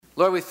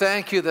Lord, we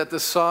thank you that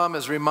this psalm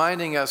is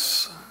reminding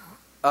us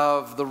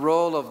of the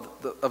role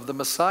of the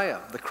Messiah,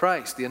 the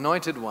Christ, the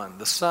Anointed One,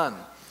 the Son,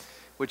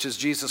 which is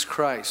Jesus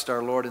Christ,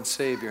 our Lord and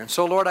Savior. And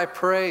so, Lord, I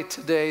pray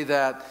today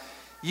that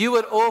you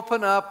would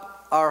open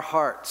up our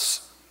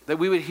hearts, that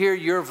we would hear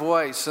your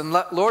voice. And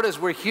Lord, as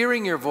we're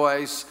hearing your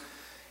voice,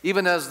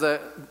 even as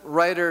the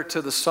writer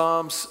to the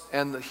Psalms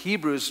and the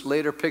Hebrews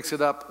later picks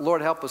it up,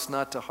 Lord, help us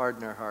not to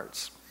harden our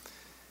hearts.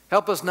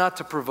 Help us not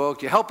to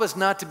provoke you. Help us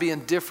not to be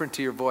indifferent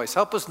to your voice.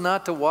 Help us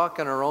not to walk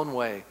in our own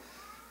way,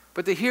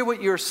 but to hear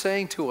what you're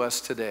saying to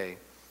us today,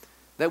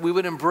 that we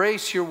would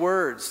embrace your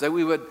words, that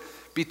we would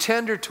be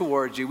tender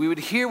towards you. We would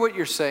hear what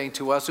you're saying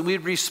to us, and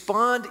we'd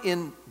respond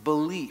in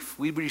belief.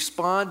 We'd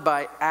respond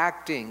by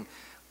acting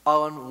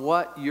on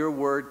what your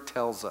word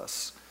tells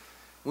us.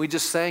 We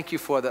just thank you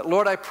for that.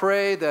 Lord, I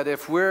pray that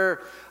if we're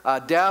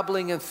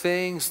dabbling in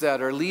things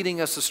that are leading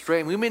us astray,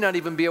 and we may not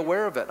even be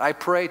aware of it, I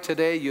pray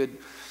today you'd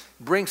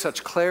bring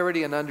such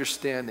clarity and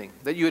understanding,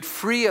 that you would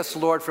free us,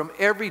 Lord, from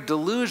every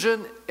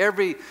delusion,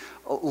 every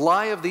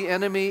lie of the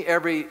enemy,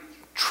 every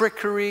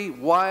trickery,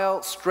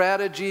 wile,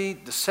 strategy,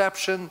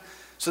 deception,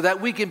 so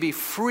that we can be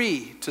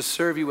free to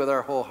serve you with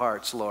our whole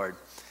hearts, Lord.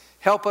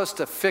 Help us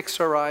to fix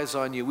our eyes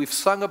on you. We've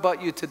sung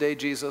about you today,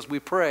 Jesus. We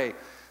pray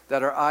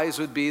that our eyes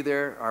would be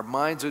there, our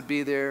minds would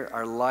be there,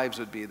 our lives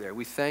would be there.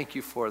 We thank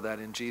you for that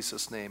in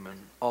Jesus' name. And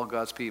all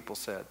God's people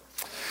said,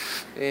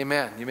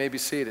 amen. You may be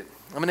seated.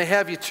 I'm going to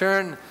have you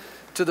turn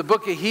to the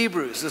book of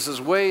Hebrews. This is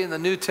way in the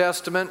New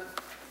Testament,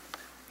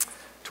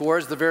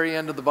 towards the very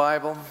end of the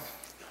Bible.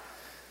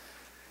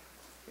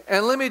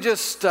 And let me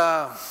just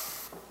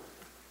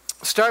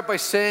start by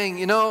saying,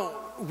 you know,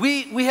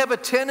 we have a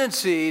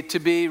tendency to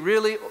be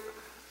really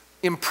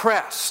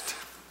impressed,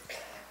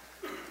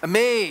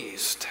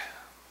 amazed,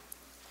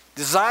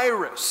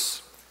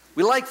 desirous.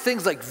 We like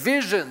things like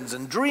visions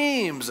and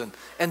dreams and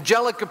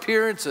angelic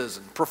appearances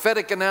and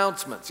prophetic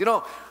announcements. You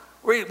know,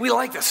 we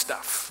like this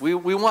stuff. We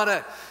want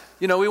to,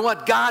 you know, we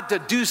want God to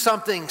do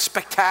something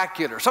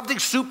spectacular, something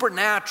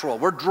supernatural.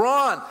 We're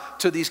drawn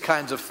to these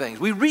kinds of things.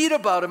 We read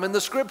about them in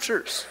the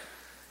scriptures.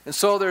 And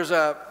so there's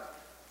a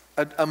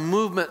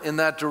movement in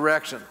that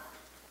direction.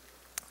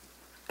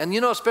 And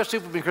you know, especially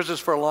if we've been Christians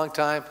for a long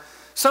time,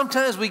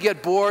 sometimes we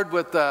get bored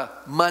with the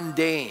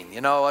mundane. You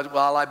know,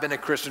 well, I've been a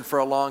Christian for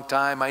a long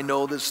time. I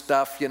know this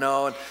stuff, you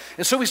know.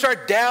 And so we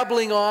start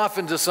dabbling off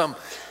into some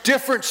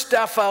different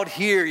stuff out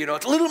here. You know,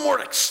 it's a little more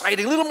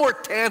exciting, a little more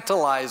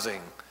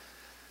tantalizing.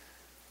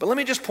 But let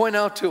me just point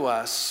out to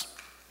us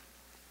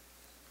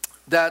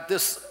that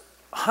this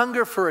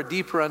hunger for a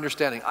deeper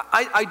understanding,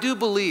 I do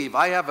believe,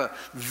 I have a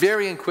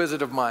very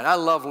inquisitive mind. I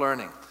love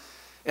learning.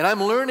 And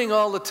I'm learning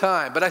all the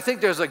time. But I think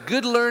there's a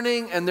good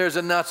learning and there's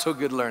a not so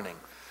good learning.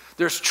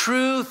 There's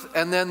truth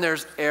and then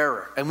there's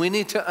error. And we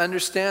need to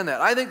understand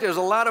that. I think there's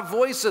a lot of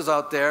voices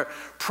out there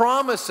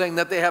promising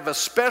that they have a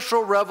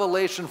special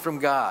revelation from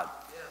God.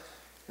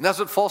 And that's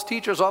what false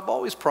teachers have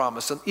always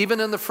promised, and even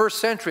in the first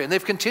century. And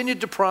they've continued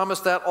to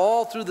promise that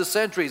all through the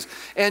centuries.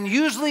 And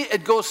usually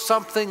it goes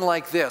something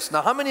like this.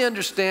 Now, how many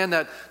understand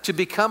that to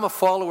become a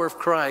follower of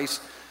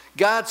Christ,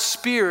 God's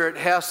Spirit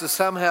has to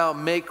somehow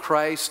make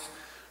Christ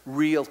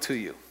real to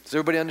you? Does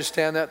everybody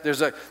understand that?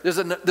 There's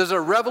a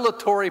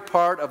revelatory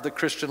part of the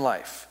Christian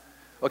life,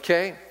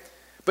 okay?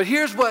 But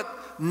here's what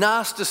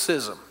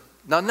Gnosticism.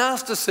 Now,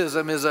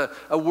 Gnosticism is a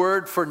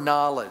word for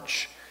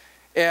knowledge.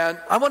 And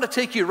I want to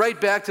take you right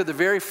back to the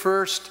very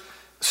first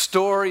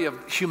story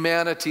of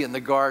humanity in the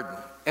garden.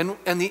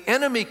 And the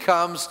enemy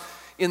comes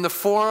in the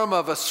form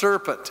of a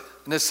serpent.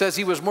 And it says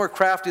he was more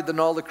crafty than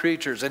all the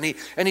creatures. And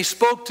he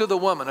spoke to the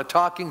woman, a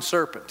talking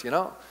serpent, you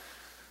know.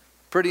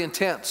 Pretty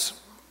intense.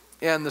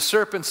 And the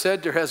serpent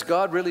said to her, has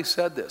God really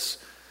said this?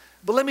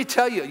 But let me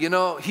tell you, you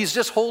know, he's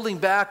just holding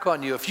back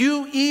on you. If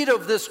you eat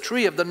of this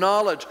tree of the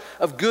knowledge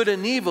of good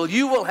and evil,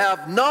 you will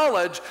have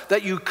knowledge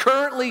that you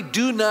currently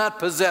do not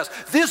possess.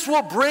 This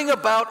will bring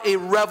about a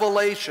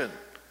revelation.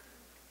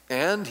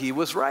 And he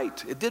was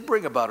right. It did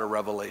bring about a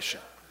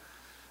revelation.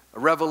 A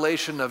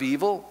revelation of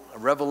evil, a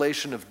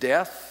revelation of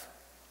death.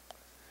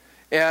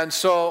 And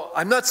so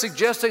I'm not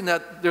suggesting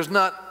that there's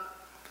not,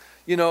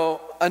 you know,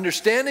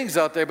 understandings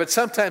out there, but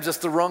sometimes it's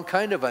the wrong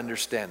kind of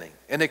understanding.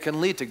 And it can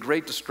lead to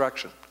great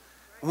destruction.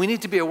 We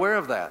need to be aware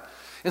of that.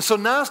 And so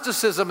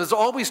Gnosticism has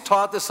always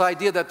taught this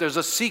idea that there's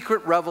a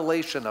secret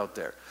revelation out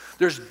there.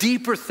 There's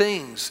deeper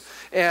things.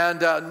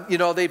 And, you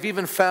know, they've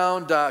even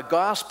found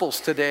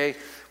gospels today,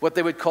 what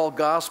they would call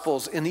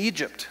gospels in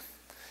Egypt.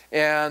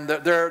 And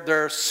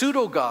they're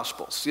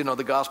pseudo-gospels, you know,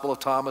 the gospel of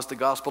Thomas, the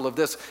gospel of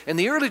this. And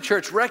the early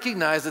church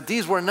recognized that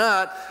these were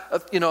not,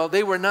 you know,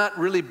 they were not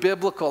really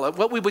biblical.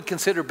 What we would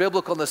consider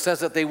biblical in the sense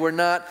that they were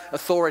not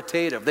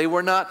authoritative. They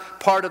were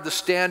not part of the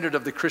standard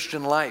of the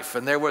Christian life.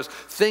 And there was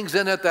things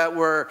in it that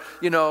were,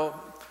 you know,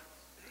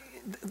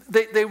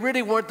 they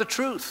really weren't the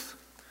truth.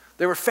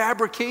 They were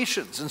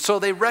fabrications. And so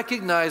they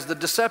recognized the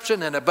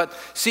deception in it. But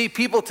see,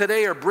 people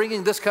today are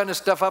bringing this kind of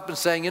stuff up and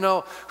saying,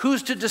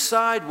 who's to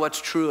decide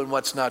what's true and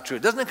what's not true?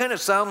 Doesn't it kind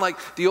of sound like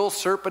the old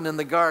serpent in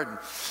the garden?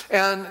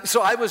 And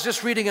so I was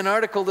just reading an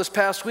article this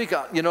past week.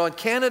 In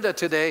Canada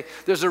today,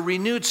 there's a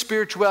renewed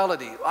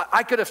spirituality.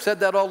 I could have said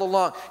that all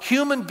along.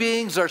 Human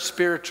beings are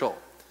spiritual.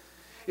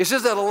 It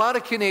says that a lot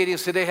of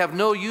Canadians today have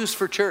no use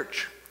for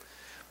church.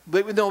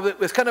 But,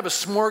 it's kind of a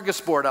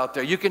smorgasbord out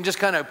there. You can just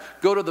kind of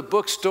go to the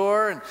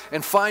bookstore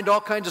and find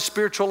all kinds of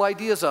spiritual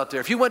ideas out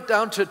there. If you went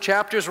down to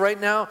Chapters right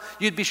now,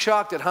 you'd be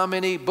shocked at how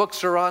many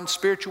books are on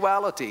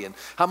spirituality and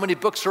how many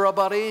books are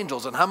about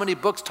angels and how many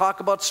books talk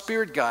about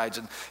spirit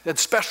guides and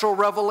special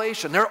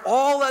revelation.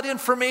 All that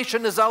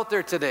information is out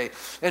there today,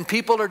 and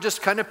people are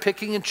just kind of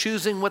picking and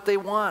choosing what they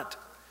want.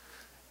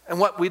 And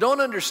what we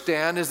don't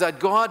understand is that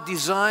God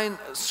designed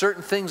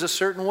certain things a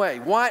certain way.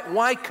 Why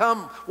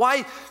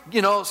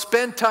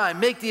spend time,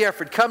 make the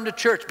effort, come to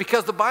church?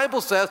 Because the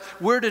Bible says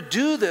we're to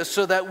do this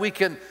so that we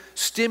can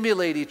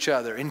stimulate each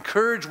other,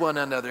 encourage one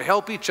another,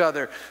 help each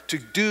other to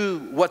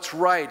do what's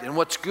right and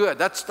what's good.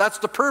 That's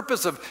the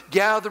purpose of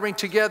gathering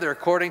together,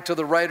 according to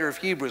the writer of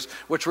Hebrews,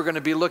 which we're going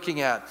to be looking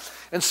at.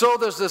 And so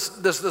there's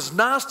this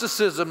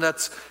Gnosticism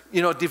that's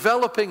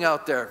developing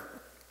out there.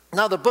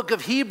 Now, the book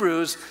of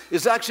Hebrews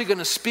is actually going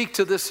to speak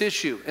to this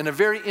issue in a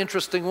very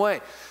interesting way.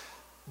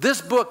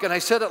 This book, and I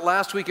said it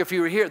last week if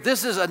you were here,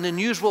 this is an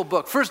unusual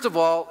book. First of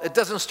all, it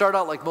doesn't start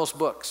out like most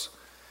books.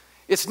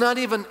 It's not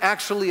even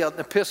actually an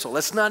epistle.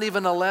 It's not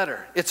even a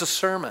letter. It's a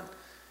sermon.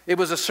 It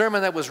was a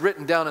sermon that was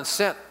written down and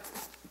sent.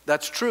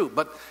 That's true.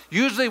 But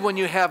usually when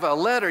you have a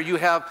letter, you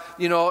have,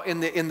 in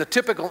the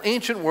typical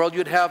ancient world,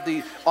 you'd have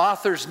the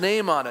author's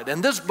name on it.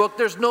 In this book,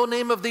 there's no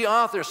name of the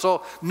author.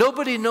 So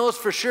nobody knows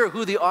for sure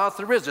who the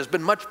author is. There's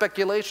been much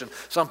speculation.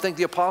 Some think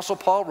the Apostle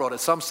Paul wrote it.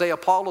 Some say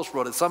Apollos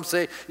wrote it. Some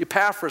say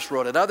Epaphras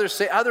wrote it. Others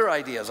say other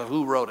ideas of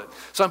who wrote it.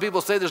 Some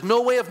people say there's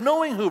no way of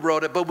knowing who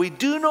wrote it. But we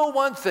do know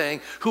one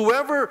thing.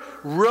 Whoever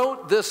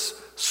wrote this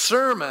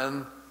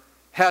sermon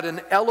had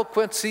an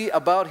eloquency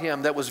about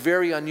him that was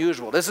very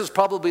unusual. This is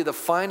probably the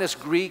finest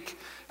Greek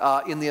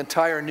in the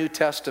entire New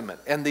Testament.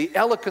 And the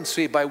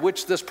eloquency by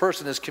which this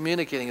person is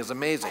communicating is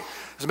amazing.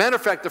 As a matter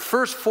of fact, the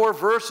first 4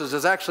 verses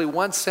is actually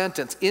one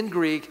sentence in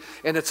Greek,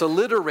 and it's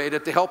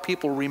alliterated to help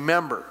people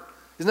remember.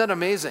 Isn't that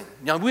amazing?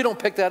 Now, we don't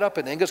pick that up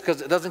in English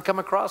because it doesn't come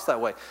across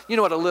that way. You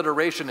know what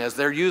alliteration is?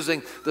 They're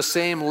using the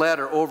same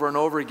letter over and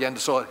over again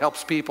so it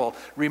helps people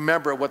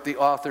remember what the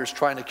author is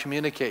trying to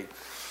communicate.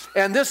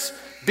 And this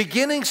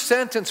beginning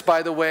sentence,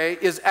 by the way,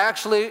 is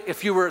actually,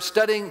 if you were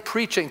studying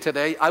preaching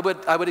today, I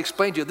would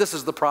explain to you, this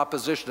is the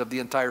proposition of the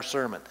entire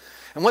sermon.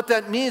 And what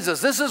that means is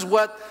this is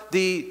what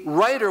the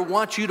writer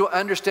wants you to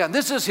understand.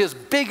 This is his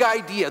big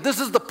idea. This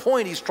is the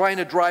point he's trying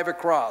to drive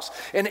across.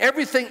 And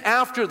everything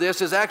after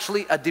this is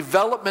actually a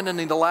development and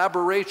an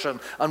elaboration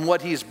on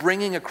what he's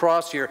bringing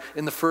across here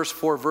in the first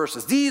 4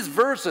 verses. These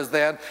verses,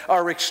 then,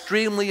 are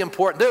extremely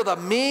important. They're the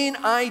main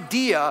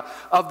idea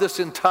of this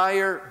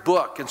entire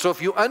book. And so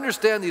if you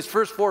understand these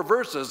first 4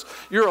 verses,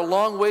 you're a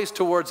long ways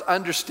towards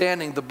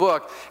understanding the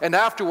book. And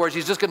afterwards,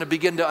 he's just going to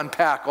begin to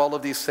unpack all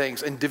of these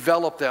things and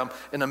develop them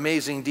in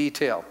amazing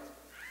detail.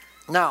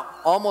 Now,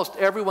 almost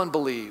everyone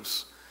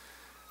believes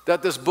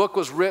that this book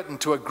was written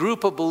to a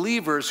group of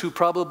believers who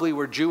probably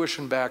were Jewish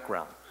in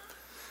background.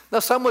 Now,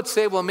 some would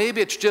say, well, maybe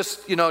it's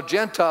just,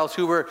 Gentiles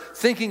who were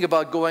thinking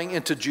about going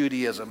into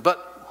Judaism.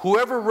 But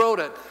whoever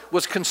wrote it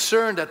was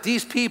concerned that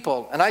these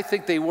people, and I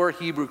think they were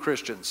Hebrew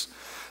Christians,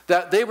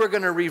 that they were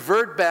going to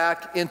revert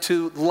back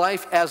into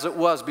life as it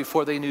was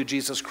before they knew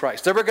Jesus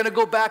Christ. They were going to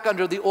go back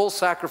under the old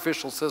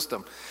sacrificial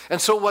system.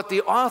 And so what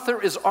the author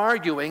is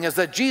arguing is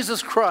that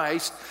Jesus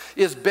Christ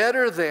is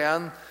better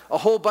than a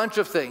whole bunch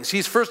of things.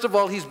 First of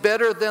all, he's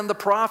better than the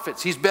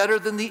prophets. He's better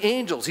than the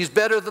angels. He's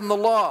better than the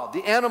law,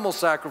 the animal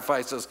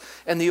sacrifices,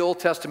 and the Old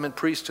Testament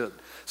priesthood.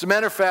 As a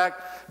matter of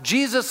fact,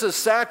 Jesus'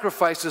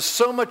 sacrifice is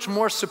so much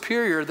more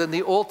superior than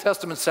the Old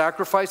Testament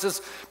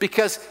sacrifices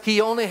because he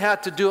only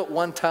had to do it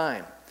one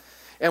time.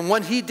 And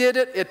when he did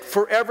it, it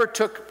forever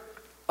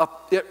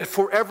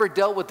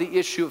dealt with the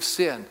issue of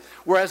sin.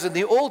 Whereas in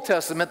the Old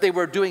Testament, they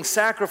were doing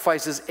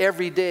sacrifices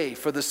every day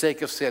for the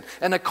sake of sin,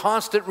 and a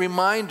constant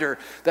reminder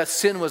that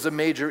sin was a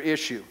major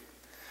issue.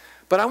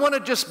 But I want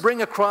to just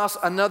bring across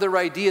another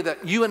idea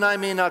that you and I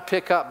may not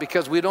pick up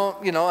because we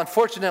don't,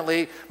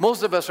 unfortunately,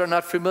 most of us are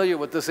not familiar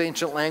with this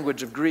ancient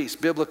language of Greece,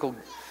 biblical,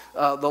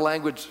 the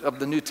language of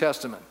the New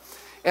Testament.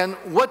 And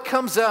what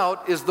comes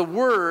out is the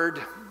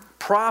word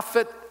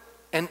prophet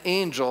and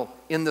angel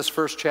in this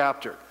first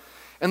chapter.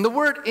 And the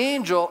word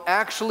angel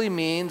actually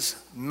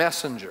means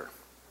messenger.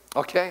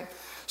 Okay?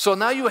 So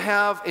now you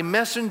have a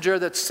messenger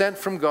that's sent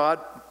from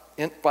God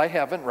by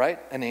heaven, right?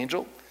 An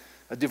angel,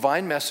 a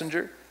divine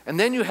messenger. And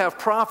then you have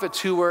prophets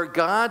who are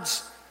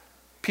God's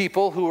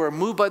people who are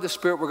moved by the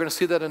Spirit. We're going to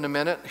see that in a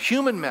minute.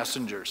 Human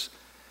messengers.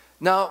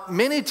 Now,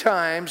 many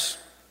times,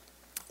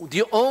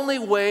 the only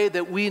way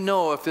that we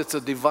know if it's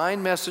a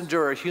divine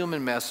messenger or a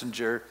human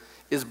messenger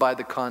is by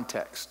the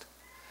context.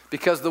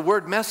 because the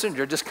word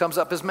messenger just comes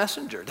up as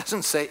messenger. It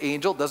doesn't say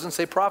angel, doesn't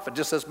say prophet,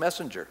 just says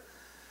messenger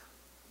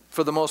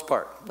for the most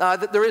part. Now,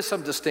 there is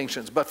some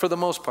distinctions, but for the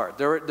most part,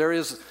 there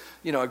is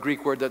a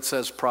Greek word that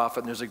says prophet,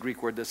 and there's a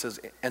Greek word that says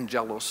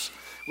angelos,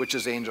 which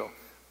is angel.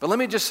 But let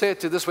me just say it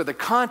to you this way. The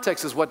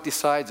context is what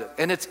decides it.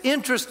 And it's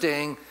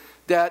interesting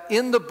that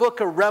in the book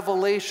of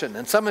Revelation,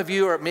 and some of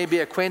you are maybe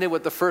acquainted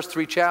with the first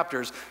 3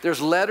 chapters, there's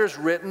letters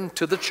written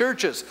to the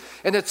churches.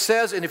 And it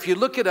says, and if you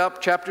look it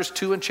up, chapters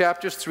 2 and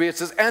chapters 3, it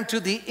says, and to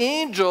the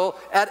angel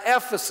at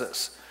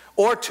Ephesus,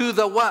 or to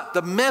the what?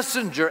 The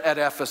messenger at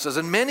Ephesus.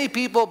 And many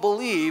people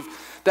believe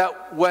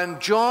that when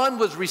John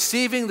was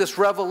receiving this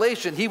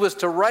revelation, he was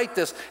to write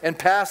this and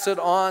pass it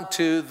on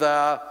to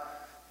the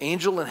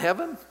angel in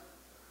heaven?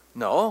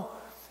 No,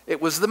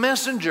 it was the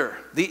messenger.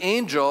 The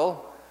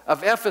angel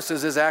of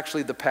Ephesus is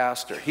actually the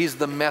pastor. He's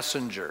the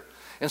messenger.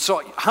 And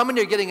so how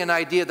many are getting an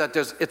idea that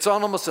it's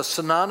almost a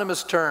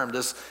synonymous term,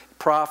 this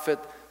prophet,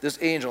 this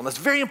angel? And it's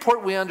very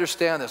important we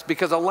understand this,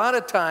 because a lot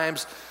of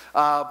times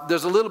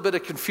there's a little bit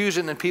of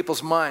confusion in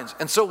people's minds.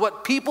 And so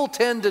what people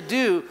tend to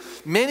do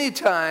many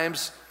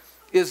times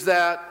is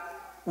that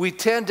we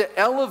tend to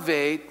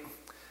elevate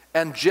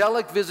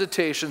angelic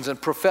visitations and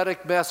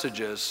prophetic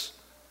messages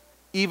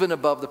even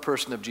above the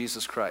person of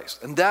Jesus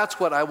Christ. And that's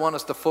what I want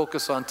us to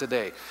focus on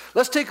today.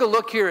 Let's take a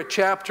look here at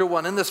chapter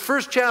 1. In this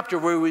first chapter,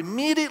 we're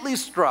immediately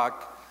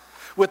struck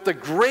with the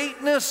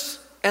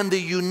greatness and the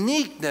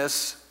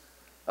uniqueness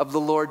of the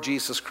Lord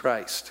Jesus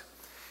Christ.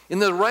 In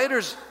the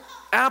writer's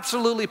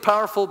absolutely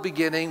powerful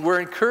beginning,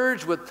 we're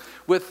encouraged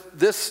with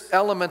this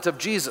element of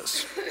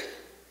Jesus.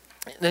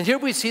 And here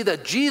we see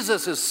that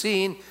Jesus is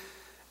seen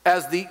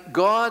as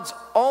God's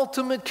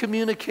ultimate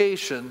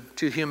communication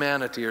to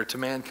humanity or to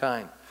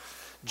mankind.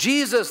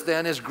 Jesus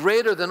then is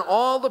greater than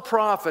all the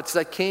prophets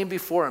that came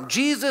before him.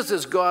 Jesus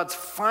is God's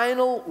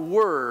final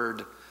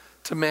word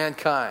to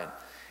mankind.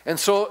 And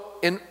so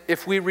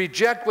if we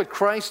reject what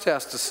Christ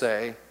has to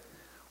say,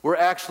 we're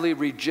actually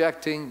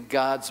rejecting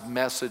God's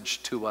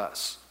message to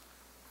us.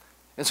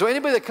 And so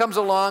anybody that comes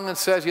along and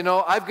says,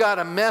 I've got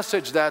a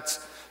message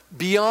that's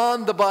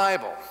beyond the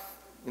Bible.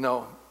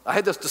 I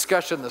had this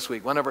discussion this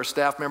week. One of our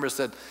staff members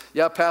said,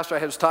 yeah, Pastor,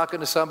 I was talking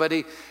to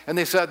somebody, and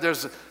they said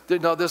there's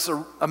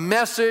a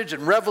message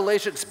and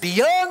revelation. It's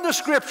beyond the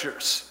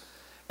Scriptures.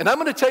 And I'm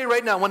going to tell you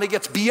right now, when it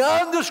gets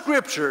beyond the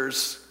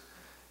Scriptures,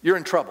 you're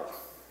in trouble.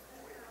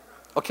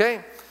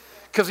 Okay?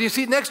 Because you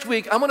see, next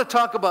week, I'm going to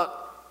talk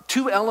about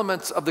 2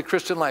 elements of the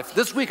Christian life.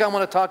 This week, I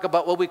want to talk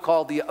about what we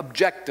call the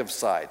objective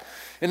side.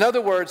 In other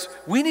words,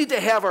 we need to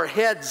have our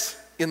heads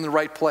in the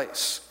right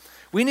place.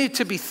 We need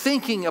to be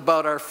thinking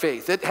about our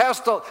faith.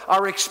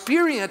 Our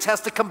experience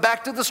has to come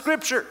back to the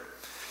Scripture.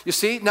 You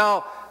see,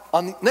 now,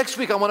 next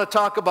week I want to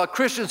talk about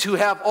Christians who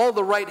have all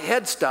the right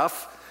head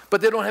stuff, but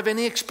they don't have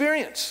any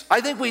experience.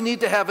 I think we need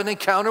to have an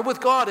encounter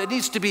with God. It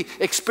needs to be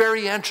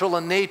experiential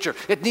in nature.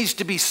 It needs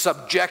to be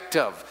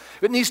subjective.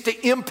 It needs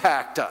to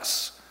impact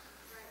us.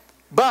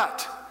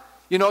 But,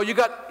 we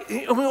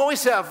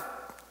always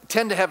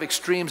tend to have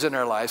extremes in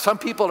our lives. Some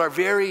people are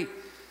very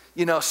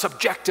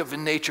subjective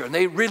in nature, and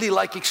they really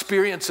like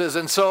experiences,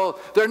 and so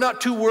they're not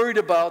too worried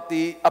about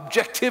the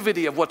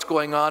objectivity of what's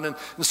going on, and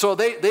so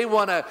they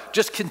want to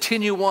just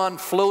continue on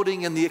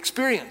floating in the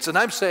experience. And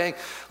I'm saying,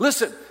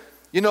 listen,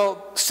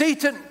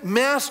 Satan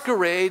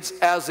masquerades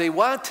as a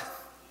what?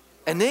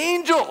 An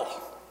angel.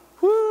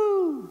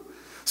 Woo!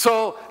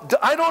 So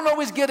I don't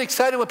always get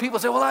excited when people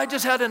say, well, I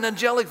just had an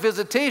angelic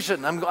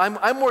visitation.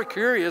 I'm more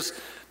curious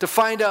to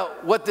find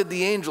out, what did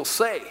the angel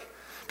say?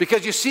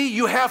 Because you see,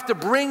 you have to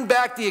bring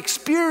back the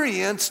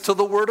experience to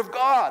the Word of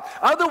God.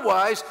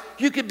 Otherwise,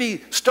 you could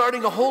be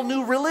starting a whole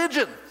new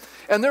religion.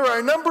 And there are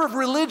a number of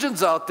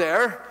religions out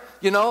there,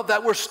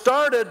 that were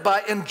started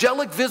by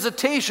angelic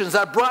visitations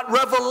that brought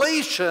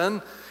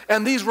revelation.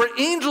 And these were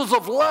angels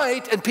of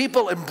light, and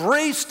people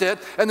embraced it.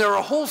 And there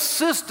are whole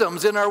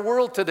systems in our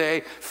world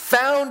today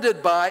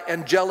founded by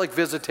angelic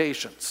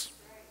visitations.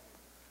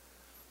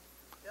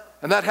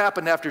 And that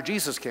happened after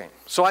Jesus came.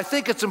 So I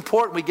think it's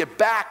important we get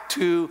back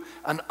to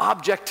an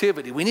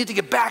objectivity. We need to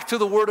get back to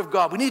the Word of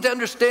God. We need to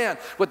understand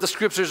what the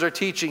Scriptures are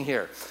teaching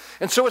here.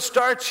 And so it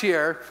starts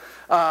here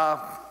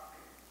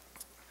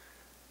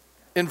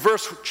in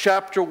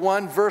chapter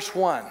 1, verse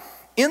 1.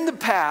 In the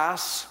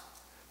past,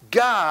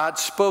 God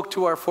spoke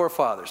to our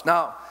forefathers.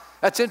 Now,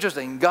 that's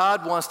interesting.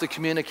 God wants to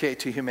communicate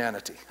to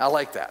humanity. I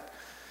like that.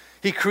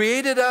 He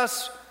created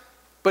us,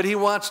 but he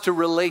wants to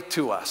relate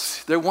to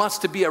us. There wants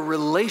to be a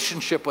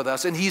relationship with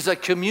us, and he's a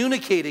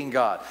communicating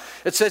God.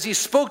 It says he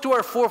spoke to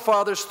our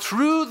forefathers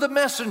through the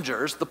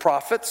messengers, the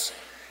prophets,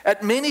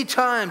 at many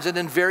times and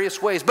in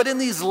various ways. But in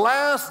these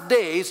last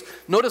days,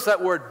 notice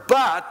that word,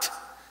 but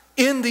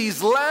in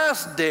these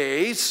last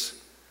days,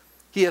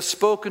 he has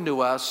spoken to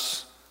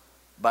us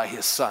by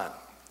his Son.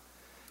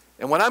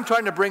 And what I'm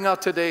trying to bring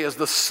out today is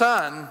the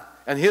Son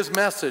and his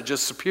message is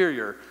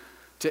superior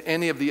to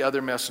any of the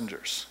other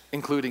messengers,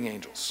 including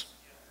angels.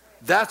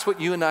 That's what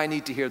you and I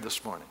need to hear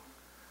this morning.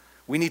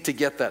 We need to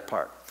get that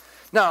part.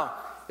 Now,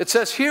 it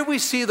says here we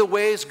see the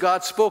ways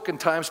God spoke in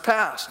times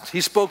past.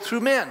 He spoke through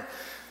men.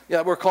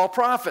 we're called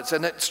prophets.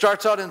 And it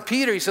starts out in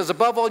Peter. He says,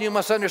 above all, you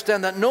must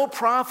understand that no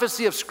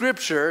prophecy of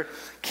Scripture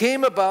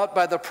came about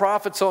by the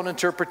prophet's own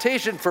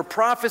interpretation. For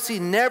prophecy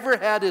never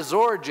had its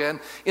origin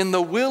in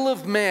the will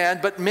of man,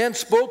 but men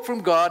spoke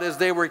from God as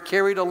they were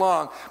carried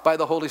along by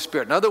the Holy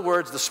Spirit. In other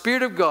words, the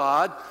Spirit of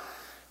God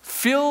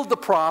filled the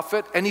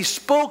prophet, and he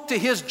spoke to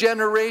his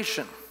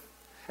generation.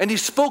 And he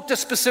spoke to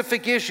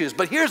specific issues.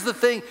 But here's the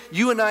thing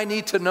you and I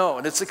need to know,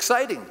 and it's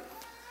exciting,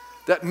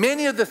 that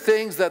many of the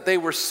things that they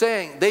were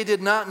saying, they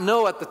did not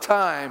know at the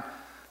time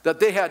that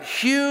they had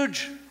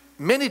huge,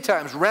 many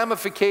times,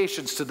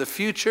 ramifications to the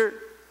future,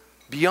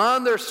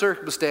 beyond their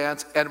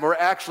circumstance, and were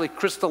actually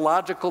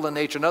Christological in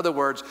nature. In other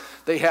words,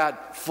 they had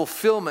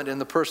fulfillment in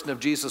the person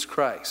of Jesus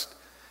Christ.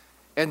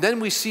 And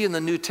then we see in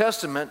the New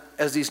Testament,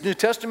 as these New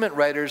Testament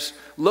writers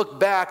look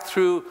back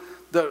through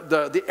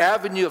the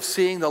avenue of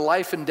seeing the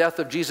life and death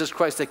of Jesus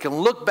Christ, they can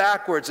look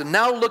backwards and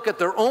now look at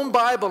their own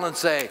Bible and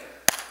say,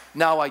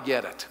 now I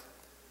get it.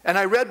 And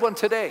I read one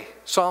today,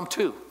 Psalm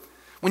 2.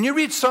 When you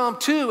read Psalm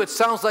 2, it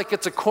sounds like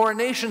it's a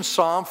coronation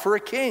psalm for a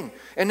king,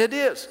 and it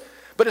is.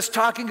 But it's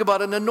talking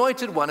about an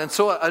anointed one. And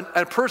so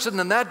a person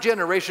in that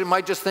generation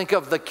might just think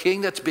of the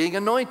king that's being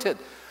anointed.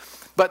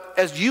 But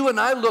as you and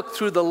I look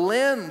through the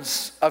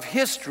lens of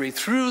history,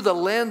 through the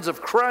lens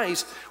of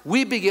Christ,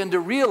 we begin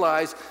to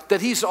realize that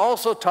he's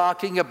also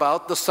talking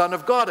about the Son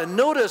of God. And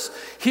notice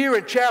here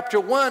in chapter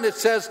 1, it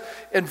says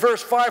in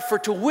verse 5, for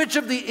to which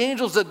of the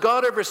angels did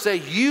God ever say,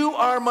 you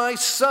are my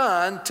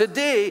son,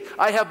 today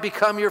I have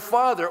become your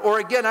father? Or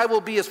again, I will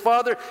be his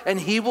father and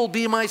he will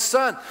be my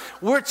son.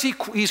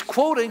 He's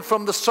quoting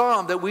from the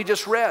psalm that we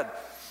just read.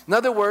 In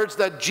other words,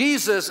 that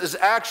Jesus is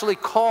actually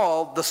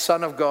called the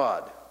Son of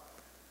God.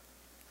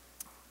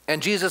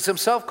 And Jesus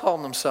himself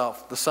called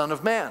himself the Son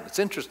of Man. It's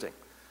interesting.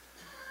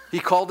 He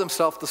called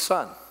himself the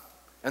Son.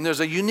 And there's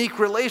a unique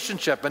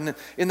relationship. And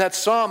in that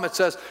psalm it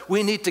says,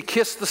 we need to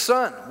kiss the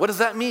Son. What does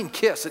that mean,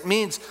 kiss? It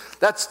means,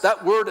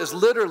 that word is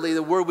literally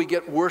the word we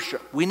get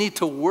worship. We need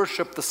to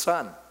worship the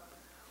Son.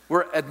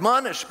 We're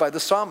admonished by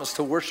the psalmist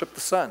to worship the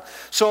Son.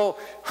 So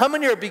how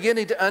many are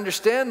beginning to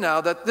understand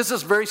now that this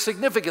is very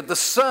significant? The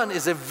Son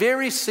is a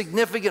very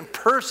significant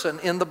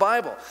person in the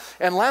Bible.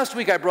 And last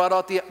week I brought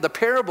out the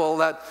parable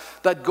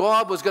that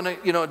God was going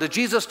to, that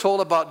Jesus told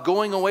about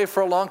going away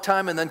for a long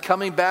time and then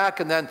coming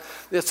back. And then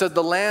it said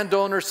the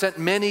landowner sent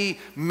many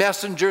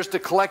messengers to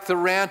collect the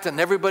rent, and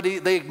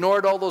they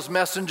ignored all those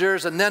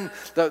messengers. And then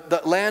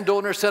the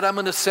landowner said, I'm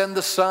going to send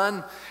the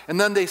son. And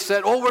then they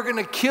said, we're going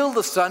to kill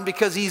the son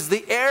because he's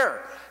the heir.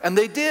 And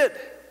they did.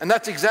 And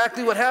that's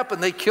exactly what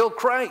happened. They killed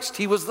Christ.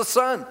 He was the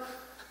Son.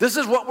 This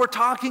is what we're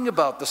talking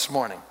about this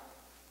morning.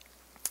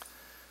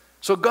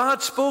 So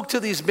God spoke to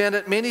these men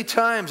at many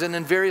times and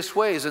in various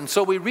ways. And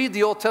so we read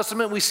the Old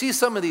Testament, we see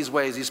some of these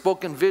ways. He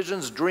spoke in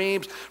visions,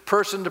 dreams,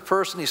 person to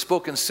person. He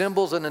spoke in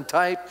symbols and in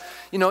type.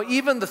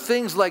 Even the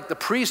things like the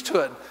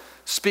priesthood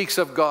speaks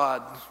of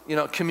God,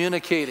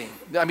 communicating.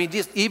 I mean,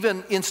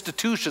 even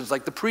institutions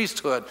like the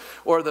priesthood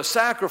or the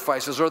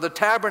sacrifices or the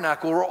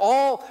tabernacle were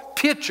all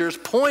pictures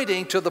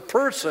pointing to the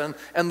person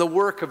and the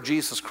work of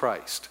Jesus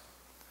Christ.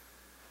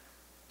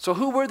 So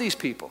who were these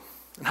people?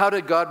 And how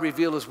did God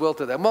reveal his will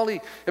to them? Well, he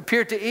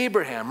appeared to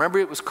Abraham. Remember,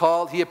 it was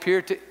called, he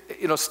appeared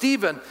to,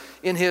 Stephen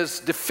in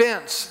his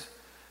defense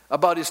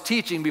about his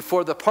teaching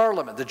before the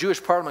parliament, the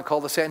Jewish parliament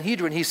called the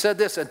Sanhedrin. He said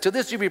this, and to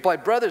this he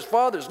replied, brothers,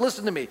 fathers,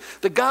 listen to me.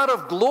 The God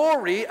of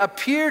glory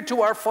appeared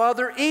to our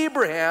father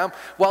Abraham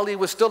while he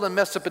was still in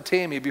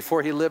Mesopotamia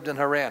before he lived in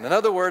Haran. In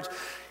other words,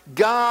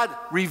 God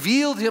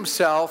revealed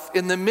himself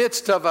in the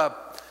midst of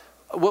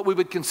what we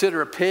would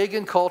consider a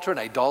pagan culture, an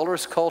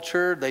idolatrous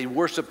culture. They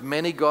worshiped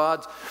many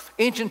gods.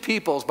 Ancient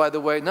peoples, by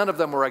the way, none of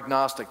them were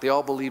agnostic. They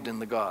all believed in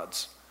the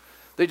gods.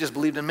 They just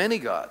believed in many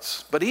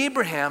gods. But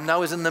Abraham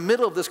now is in the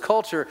middle of this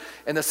culture,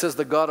 and it says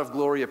the God of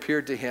glory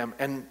appeared to him,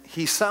 and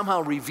he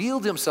somehow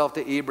revealed himself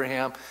to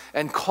Abraham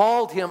and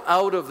called him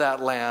out of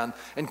that land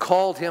and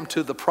called him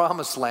to the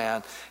promised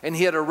land. And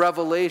he had a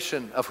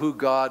revelation of who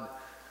God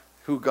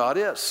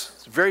is.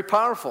 It's very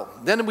powerful.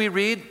 Then we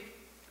read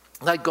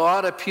that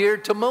God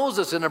appeared to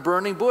Moses in a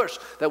burning bush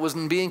that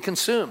wasn't being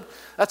consumed.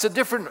 That's a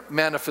different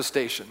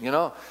manifestation,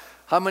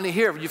 How many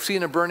here, you've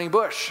seen a burning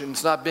bush and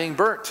it's not being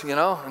burnt,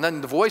 And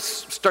then the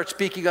voice starts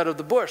speaking out of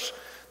the bush.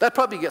 That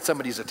probably gets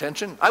somebody's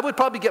attention. I would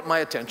probably get my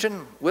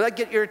attention. Would that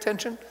get your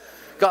attention?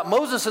 Got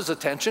Moses'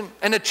 attention,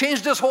 and it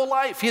changed his whole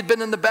life. He had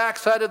been in the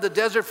backside of the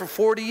desert for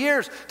 40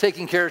 years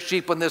taking care of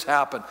sheep when this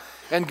happened.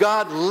 And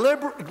God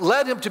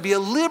led him to be a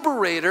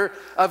liberator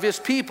of his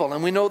people.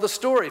 And we know the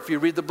story if you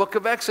read the book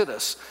of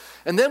Exodus.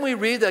 And then we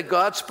read that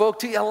God spoke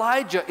to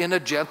Elijah in a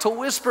gentle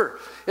whisper.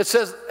 It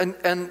says,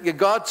 and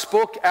God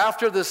spoke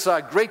after this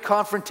great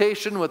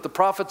confrontation with the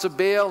prophets of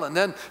Baal, and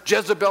then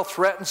Jezebel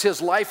threatens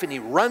his life and he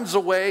runs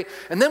away.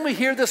 And then we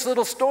hear this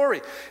little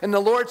story. And the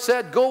Lord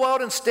said, go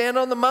out and stand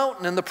on the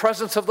mountain in the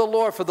presence of the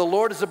Lord, for the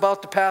Lord is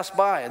about to pass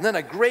by. And then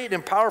a great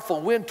and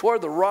powerful wind tore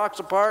the rocks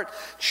apart,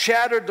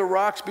 shattered the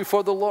rocks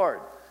before the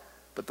Lord.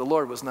 But the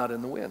Lord was not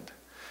in the wind.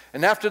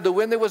 And after the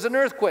wind there was an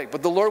earthquake,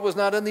 but the Lord was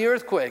not in the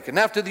earthquake. And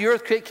after the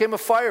earthquake came a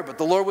fire, but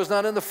the Lord was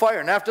not in the fire.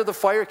 And after the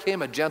fire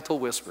came a gentle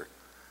whisper.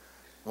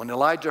 When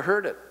Elijah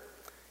heard it,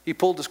 he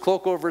pulled his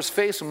cloak over his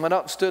face and went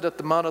out and stood at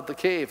the mouth of the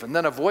cave. And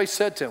then a voice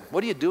said to him,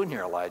 "What are you doing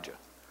here, Elijah?"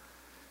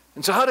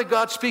 And so how did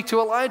God speak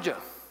to Elijah?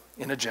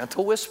 In a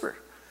gentle whisper.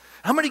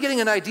 How many getting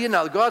an idea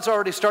now that God's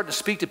already starting to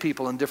speak to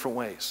people in different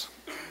ways?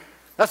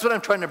 That's what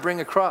I'm trying to bring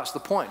across, the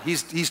point.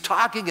 He's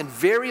talking in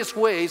various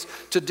ways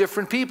to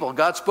different people.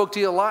 God spoke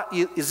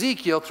to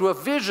Ezekiel through a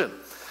vision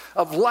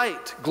of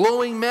light,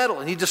 glowing metal,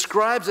 and he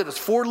describes it as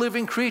 4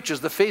 living creatures,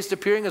 the face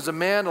appearing as a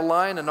man, a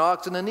lion, an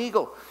ox, and an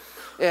eagle.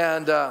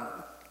 And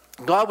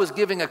God was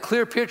giving a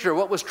clear picture of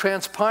what was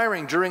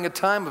transpiring during a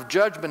time of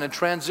judgment and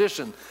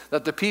transition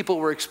that the people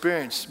were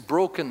experiencing,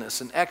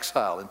 brokenness and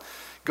exile. And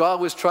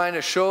God was trying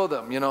to show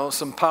them,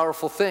 some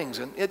powerful things.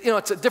 And,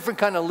 it's a different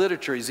kind of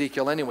literature,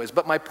 Ezekiel, anyways.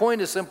 But my point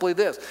is simply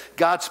this.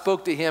 God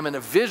spoke to him in a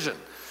vision.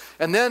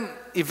 And then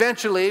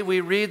eventually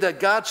we read that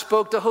God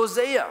spoke to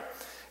Hosea.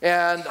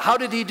 And how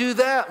did he do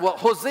that? Well,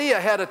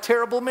 Hosea had a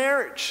terrible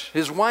marriage.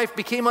 His wife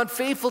became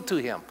unfaithful to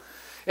him.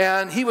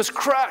 And he was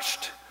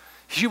crushed.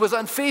 She was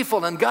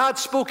unfaithful. And God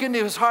spoke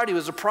into his heart. He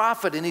was a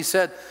prophet. And he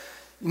said,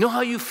 "You know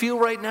how you feel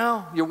right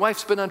now? Your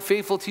wife's been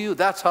unfaithful to you.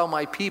 That's how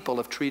my people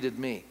have treated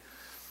me.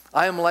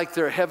 I am like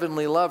their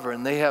heavenly lover,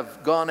 and they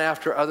have gone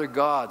after other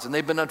gods, and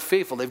they've been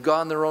unfaithful. They've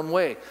gone their own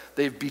way.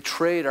 They've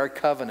betrayed our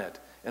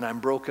covenant, and I'm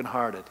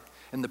brokenhearted.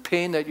 And the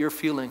pain that you're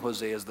feeling,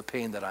 Hosea, is the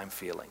pain that I'm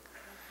feeling."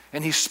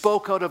 And he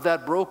spoke out of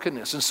that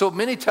brokenness. And so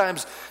many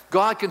times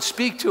God can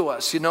speak to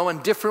us,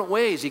 in different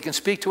ways. He can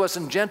speak to us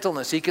in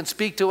gentleness. He can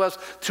speak to us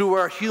through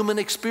our human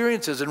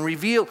experiences and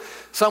reveal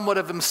somewhat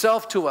of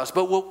himself to us.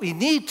 But what we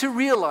need to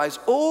realize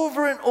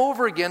over and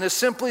over again is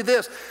simply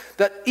this,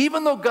 that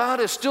even though God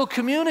is still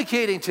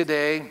communicating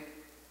today,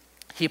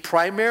 he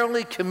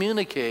primarily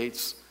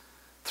communicates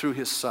through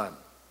his Son,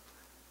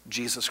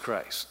 Jesus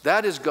Christ.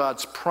 That is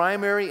God's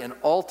primary and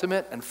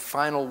ultimate and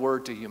final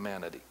word to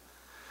humanity.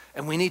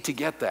 And we need to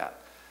get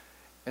that.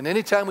 And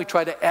anytime we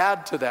try to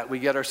add to that, we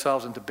get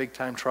ourselves into big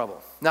time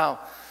trouble. Now,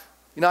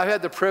 I've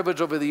had the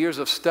privilege over the years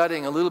of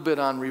studying a little bit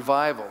on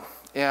revival.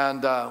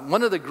 And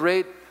one of the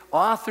great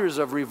authors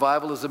of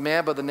revival is a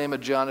man by the name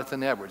of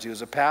Jonathan Edwards. He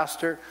was a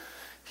pastor.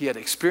 He had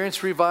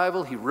experienced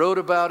revival. He wrote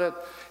about it.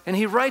 And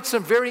he writes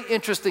some very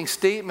interesting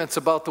statements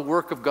about the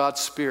work of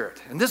God's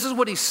Spirit. And this is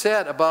what he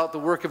said about the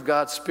work of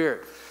God's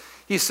Spirit.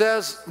 He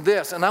says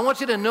this, and I want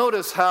you to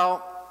notice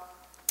how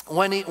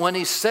when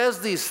he says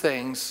these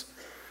things,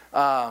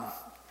 how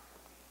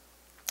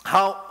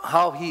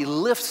he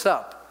lifts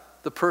up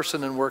the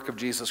person and work of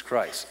Jesus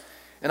Christ.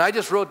 And I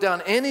just wrote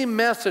down, any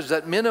message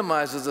that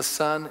minimizes the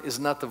Son is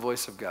not the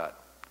voice of God.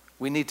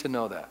 We need to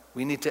know that.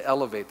 We need to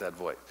elevate that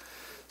voice.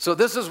 So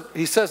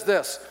he says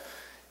this,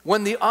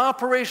 when the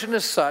operation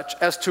is such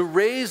as to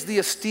raise the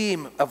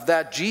esteem of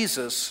that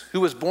Jesus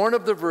who was born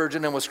of the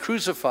Virgin and was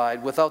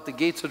crucified without the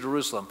gates of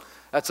Jerusalem.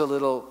 That's a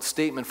little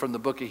statement from the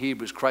book of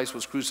Hebrews. Christ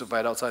was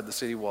crucified outside the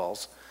city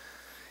walls.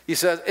 He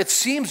says, it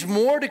seems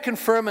more to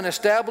confirm and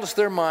establish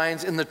their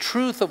minds in the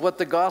truth of what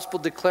the gospel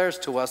declares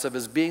to us of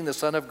his being the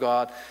Son of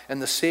God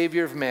and the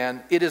Savior of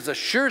man. It is a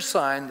sure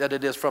sign that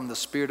it is from the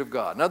Spirit of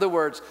God. In other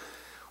words,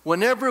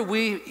 whenever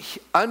we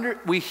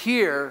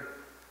hear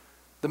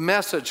the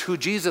message who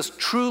Jesus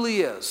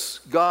truly is,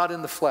 God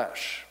in the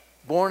flesh,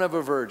 born of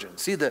a virgin.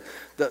 See, the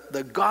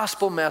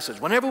gospel message,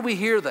 whenever we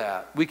hear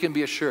that, we can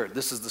be assured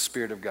this is the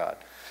Spirit of God.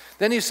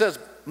 Then he says,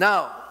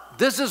 now,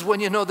 this is when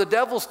you know the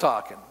devil's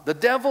talking. The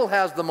devil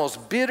has the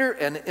most bitter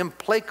and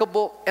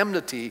implacable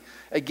enmity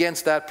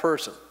against that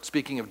person,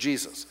 speaking of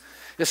Jesus,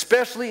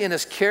 especially in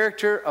his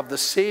character of the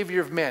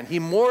Savior of man. He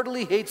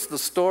mortally hates the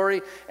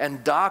story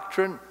and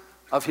doctrine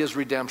of his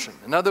redemption.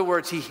 In other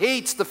words, he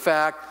hates the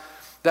fact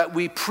that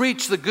we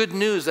preach the good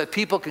news that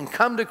people can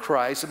come to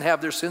Christ and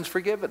have their sins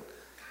forgiven.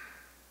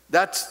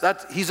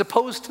 He's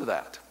opposed to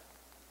that.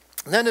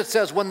 And then it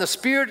says, when the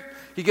Spirit,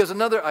 he gives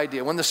another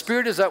idea. When the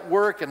Spirit is at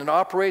work and it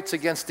operates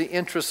against the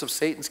interests of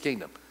Satan's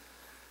kingdom.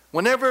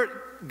 Whenever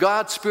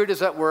God's Spirit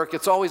is at work,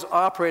 it's always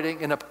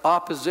operating in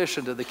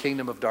opposition to the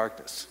kingdom of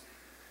darkness.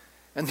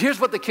 And here's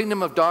what the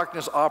kingdom of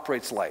darkness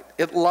operates like.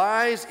 It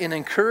lies in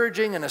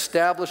encouraging and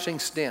establishing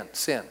sin.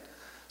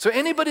 So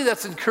anybody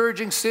that's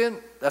encouraging sin,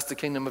 that's the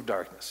kingdom of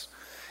darkness.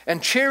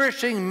 And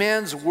cherishing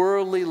men's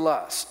worldly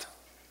lust.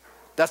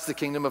 That's the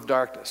kingdom of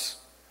darkness.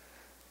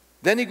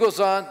 Then he goes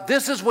on,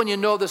 this is when you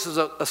know this is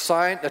a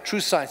sign, a true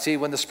sign. See,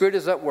 when the Spirit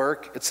is at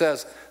work, it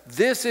says,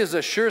 this is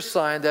a sure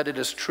sign that it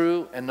is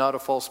true and not a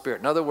false spirit.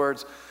 In other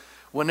words,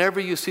 whenever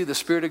you see the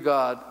Spirit of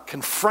God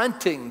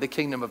confronting the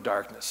kingdom of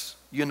darkness,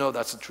 you know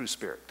that's the true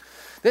spirit.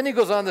 Then he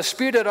goes on, the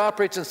Spirit that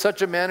operates in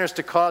such a manner as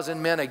to cause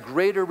in men a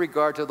greater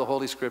regard to the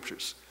Holy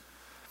Scriptures.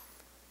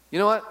 You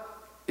know what?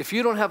 If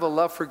you don't have a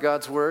love for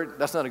God's word,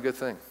 that's not a good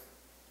thing.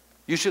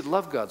 You should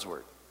love God's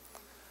word.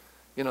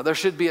 There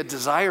should be a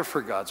desire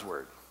for God's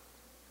word.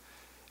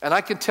 And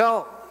I can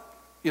tell,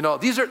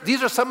 these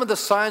are some of the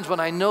signs when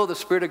I know the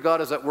Spirit of God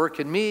is at work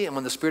in me and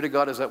when the Spirit of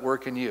God is at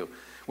work in you.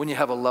 When you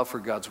have a love for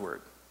God's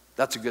word.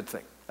 That's a good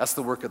thing. That's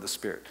the work of the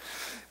Spirit.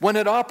 When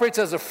it operates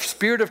as a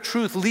spirit of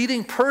truth,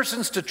 leading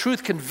persons to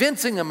truth,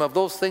 convincing them of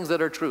those things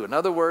that are true. In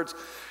other words,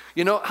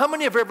 how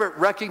many have ever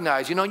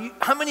recognized,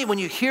 how many when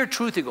you hear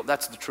truth, you go,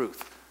 that's the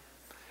truth.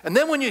 And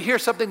then when you hear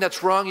something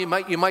that's wrong,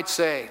 you might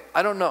say,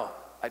 I don't know.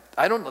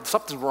 I don't know.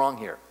 Something's wrong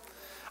here.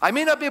 I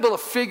may not be able to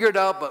figure it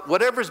out, but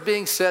whatever's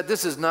being said,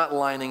 this is not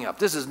lining up.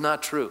 This is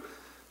not true.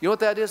 You know what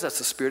that is? That's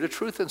the spirit of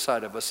truth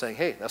inside of us saying,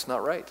 hey, that's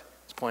not right.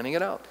 It's pointing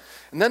it out.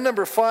 And then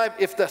number 5,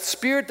 if the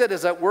spirit that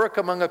is at work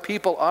among a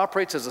people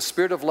operates as a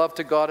spirit of love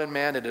to God and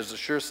man, it is a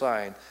sure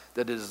sign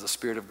that it is the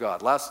Spirit of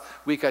God. Last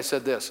week I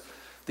said this,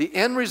 the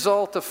end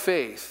result of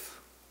faith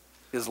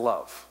is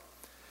love.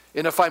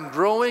 And if I'm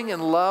growing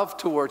in love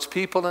towards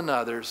people and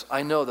others,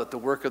 I know that the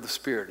work of the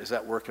Spirit is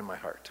at work in my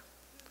heart.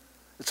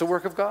 It's a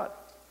work of God.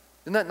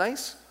 Isn't that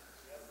nice?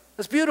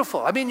 That's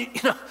beautiful. I mean,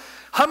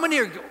 how many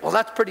are, well,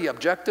 that's pretty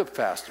objective,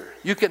 Pastor.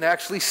 You can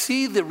actually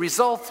see the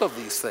results of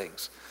these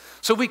things.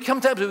 So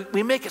sometimes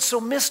we make it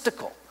so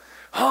mystical.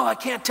 Oh, I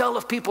can't tell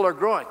if people are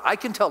growing. I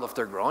can tell if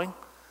they're growing.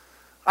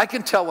 I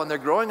can tell when they're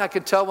growing. I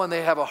can tell when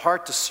they have a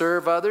heart to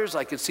serve others.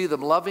 I can see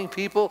them loving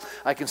people.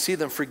 I can see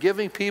them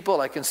forgiving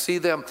people. I can see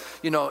them,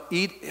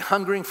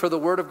 hungering for the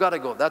Word of God. I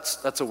go,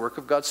 that's a work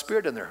of God's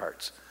Spirit in their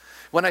hearts.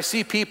 When I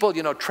see people,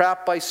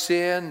 trapped by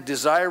sin,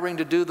 desiring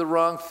to do the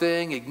wrong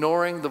thing,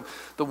 ignoring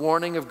the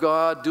warning of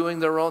God, doing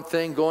their own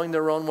thing, going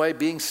their own way,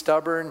 being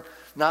stubborn,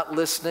 not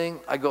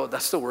listening, I go,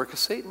 that's the work of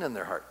Satan in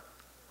their heart.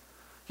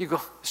 You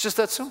go, it's just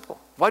that simple.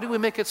 Why do we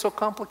make it so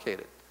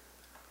complicated?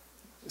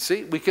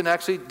 See, we can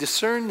actually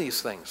discern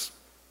these things.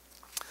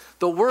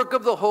 The work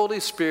of the Holy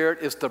Spirit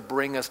is to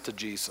bring us to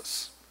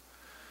Jesus.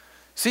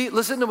 See,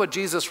 listen to what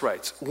Jesus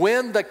writes.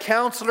 When the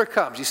counselor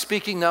comes, he's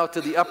speaking now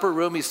to the upper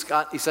room. He's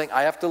saying,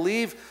 I have to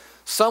leave.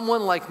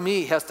 Someone like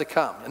me has to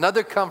come.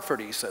 Another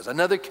comforter, he says,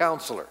 another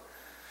counselor.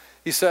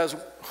 He says,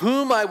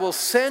 whom I will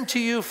send to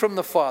you from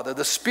the Father,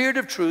 the Spirit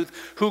of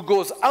truth, who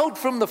goes out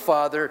from the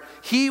Father,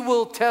 he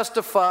will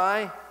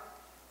testify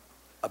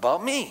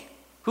about me.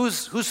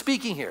 Who's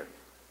speaking here?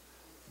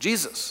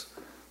 Jesus.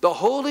 The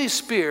Holy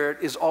Spirit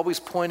is always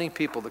pointing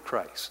people to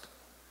Christ.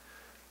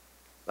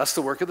 That's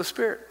the work of the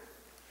Spirit.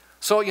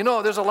 So,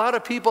 there's a lot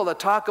of people that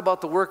talk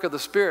about the work of the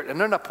Spirit, and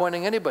they're not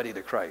pointing anybody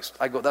to Christ.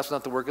 I go, that's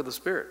not the work of the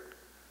Spirit.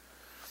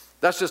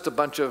 That's just a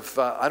bunch of,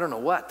 I don't know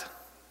what.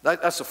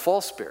 That's a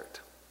false spirit.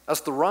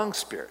 That's the wrong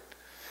spirit.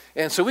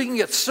 And so we can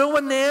get so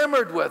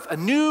enamored with a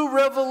new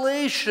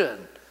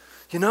revelation.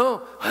 We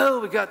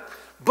got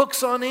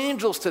books on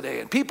angels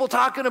today, and people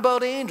talking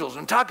about angels,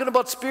 and talking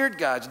about spirit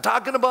guides, and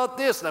talking about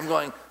this. And I'm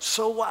going,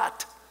 so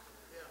what?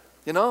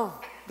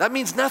 That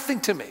means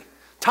nothing to me.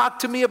 Talk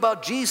to me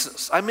about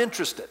Jesus. I'm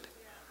interested.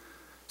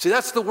 See,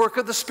 that's the work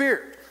of the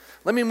Spirit.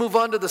 Let me move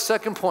on to the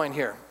second point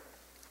here.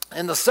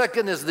 And the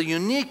second is the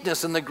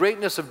uniqueness and the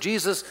greatness of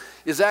Jesus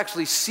is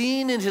actually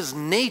seen in his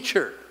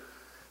nature.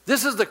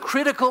 This is the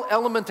critical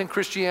element in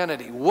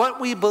Christianity.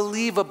 What we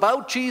believe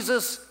about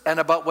Jesus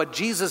and about what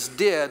Jesus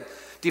did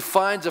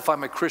defines if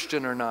I'm a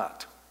Christian or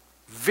not.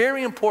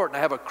 Very important to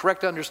have a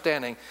correct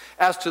understanding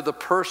as to the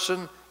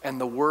person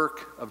and the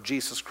work of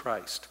Jesus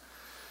Christ.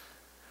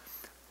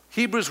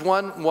 Hebrews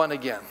 1:1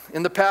 again.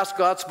 In the past,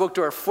 God spoke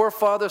to our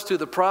forefathers through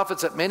the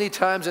prophets at many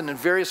times and in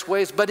various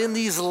ways, but in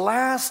these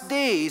last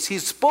days,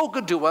 he's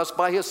spoken to us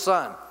by his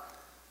Son,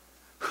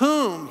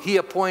 whom he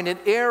appointed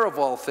heir of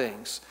all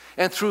things,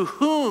 and through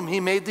whom he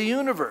made the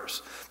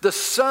universe. The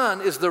Son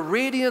is the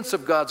radiance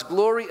of God's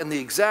glory and the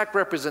exact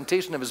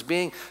representation of his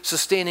being,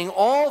 sustaining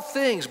all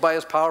things by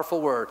his powerful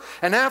word.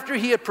 And after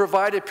he had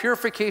provided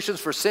purifications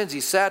for sins,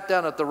 he sat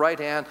down at the right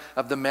hand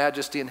of the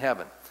majesty in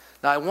heaven.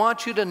 Now, I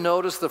want you to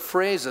notice the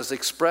phrases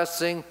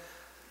expressing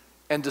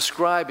and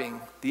describing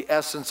the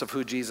essence of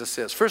who Jesus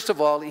is. First of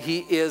all,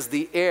 he is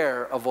the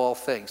heir of all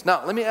things.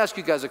 Now, let me ask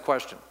you guys a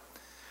question.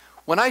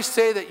 When I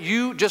say that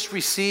you just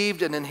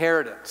received an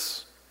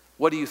inheritance,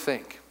 what do you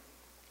think?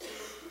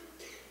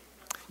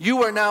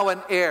 You are now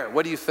an heir.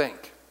 What do you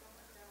think?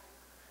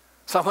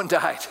 Someone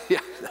died.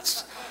 Yeah,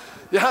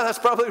 that's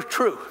probably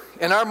true.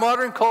 In our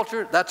modern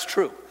culture, that's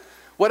true.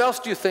 What else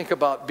do you think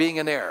about being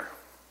an heir?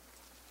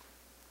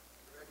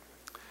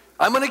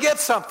 I'm going to get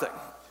something,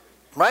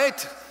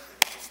 right?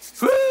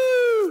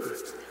 Woo!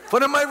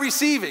 What am I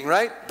receiving,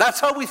 right? That's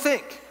how we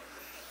think.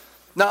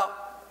 Now,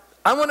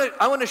 I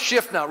want to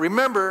shift now.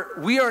 Remember,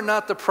 we are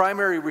not the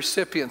primary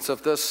recipients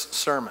of this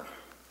sermon.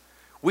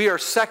 We are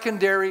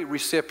secondary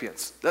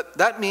recipients.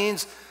 That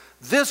means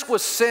this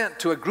was sent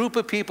to a group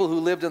of people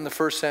who lived in the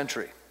first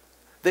century.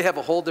 They have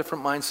a whole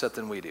different mindset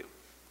than we do.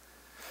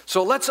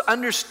 So let's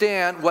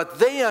understand what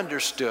they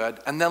understood,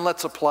 and then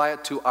let's apply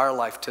it to our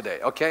life today,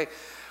 okay?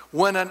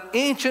 When an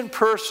ancient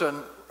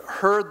person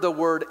heard the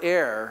word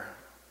heir,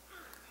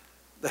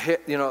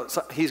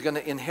 he's going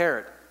to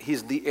inherit.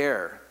 He's the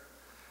heir.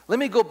 Let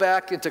me go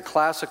back into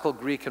classical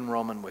Greek and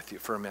Roman with you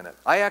for a minute.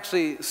 I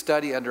actually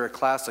study under a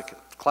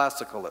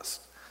classicalist.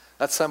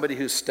 That's somebody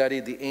who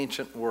studied the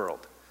ancient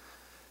world.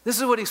 This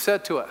is what he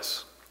said to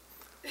us.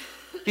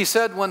 He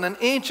said, when an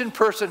ancient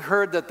person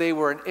heard that they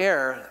were an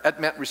heir,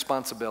 that meant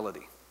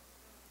responsibility.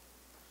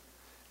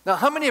 Now,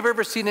 how many have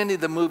ever seen any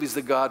of the movies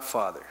The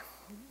Godfather?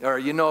 Or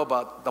you know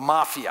about the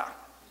Mafia?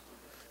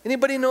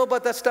 Anybody know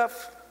about that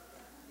stuff?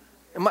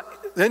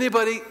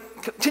 Anybody?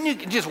 Can you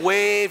just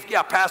wave?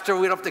 Yeah, Pastor,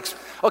 we don't have to.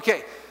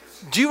 Okay.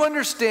 Do you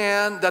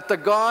understand that the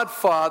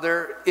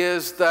Godfather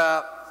is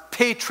the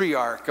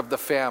patriarch of the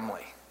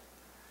family?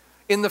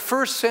 In the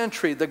first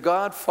century, the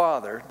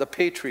Godfather, the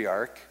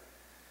patriarch,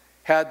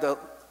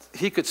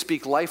 he could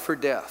speak life or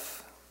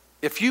death.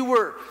 If you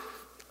were,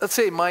 let's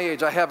say my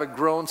age, I have a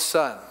grown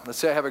son. Let's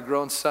say I have a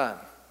grown son.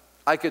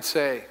 I could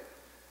say,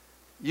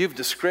 you've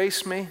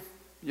disgraced me,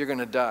 you're going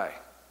to die.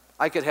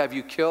 I could have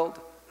you killed,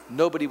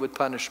 nobody would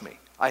punish me.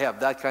 I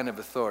have that kind of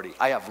authority.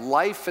 I have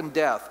life and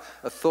death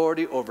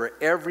authority over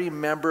every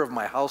member of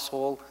my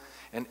household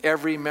and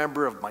every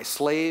member of my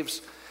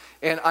slaves.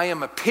 And I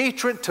am a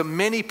patron to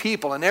many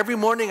people. And every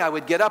morning I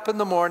would get up in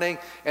the morning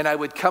and I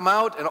would come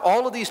out, and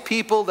all of these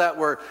people that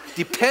were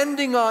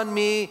depending on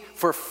me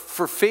for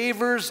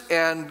favors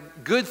and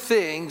good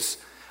things,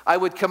 I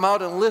would come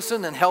out and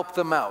listen and help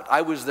them out.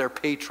 I was their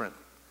patron.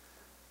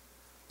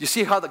 You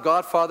see how the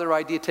Godfather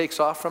idea takes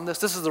off from this?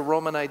 This is the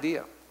Roman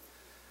idea.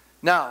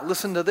 Now,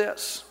 listen to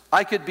this.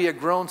 I could be a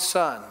grown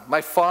son.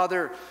 My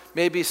father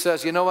maybe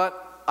says, you know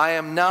what? I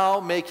am now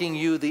making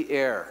you the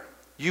heir.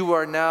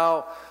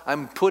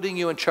 I'm putting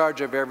you in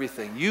charge of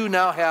everything. You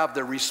now have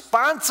the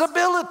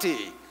responsibility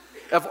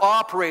of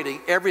operating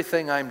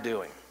everything I'm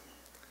doing.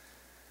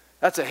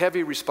 That's a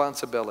heavy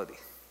responsibility.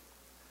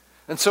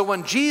 And so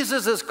when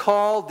Jesus is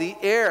called the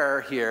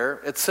heir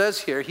here, it says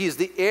here, he's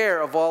the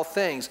heir of all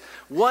things.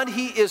 What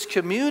he is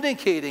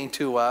communicating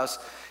to us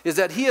is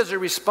that he has a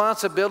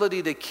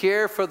responsibility to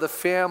care for the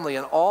family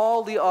and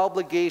all the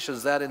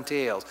obligations that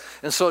entails.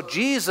 And so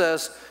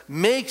Jesus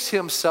makes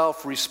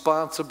himself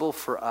responsible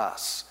for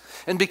us.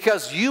 And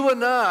because you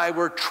and I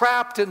were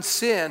trapped in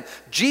sin,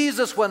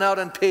 Jesus went out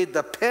and paid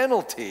the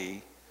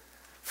penalty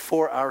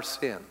for our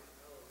sin.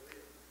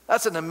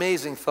 That's an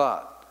amazing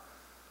thought.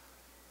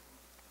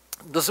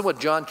 Listen to what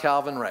John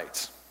Calvin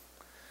writes.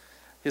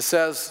 He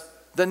says,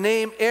 the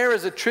name heir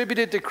is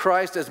attributed to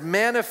Christ as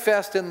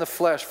manifest in the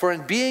flesh. For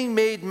in being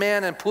made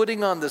man and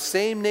putting on the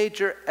same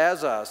nature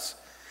as us,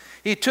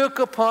 he took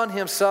upon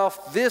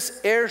himself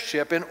this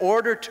heirship in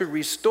order to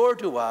restore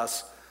to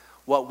us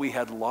what we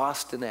had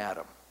lost in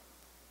Adam.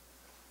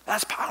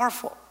 That's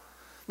powerful.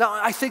 Now,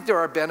 I think there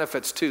are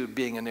benefits to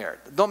being an heir.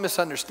 Don't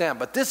misunderstand,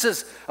 but this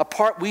is a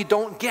part we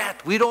don't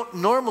get. We don't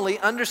normally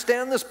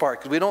understand this part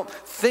because we don't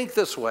think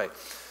this way.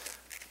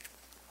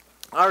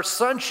 Our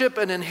sonship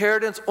and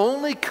inheritance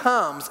only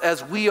comes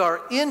as we are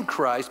in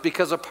Christ,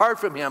 because apart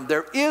from him,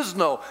 there is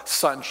no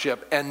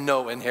sonship and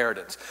no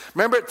inheritance.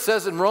 Remember, it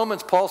says in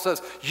Romans, Paul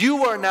says,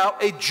 you are now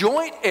a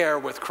joint heir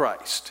with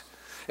Christ.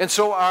 And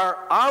so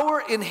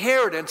our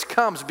inheritance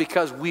comes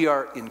because we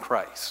are in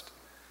Christ.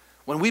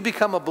 When we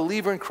become a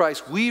believer in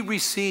Christ, we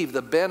receive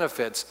the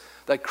benefits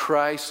that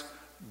Christ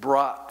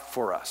brought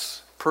for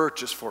us,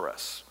 purchased for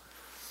us.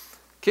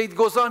 Okay, it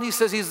goes on, he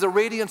says he's the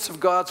radiance of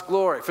God's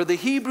glory. For the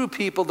Hebrew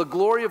people, the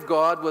glory of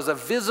God was a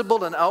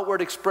visible and outward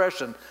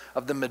expression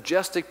of the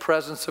majestic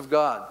presence of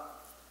God.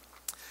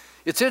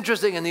 It's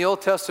interesting, in the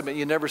Old Testament,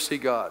 you never see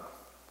God.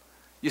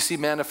 You see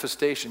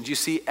manifestations, you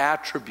see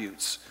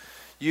attributes,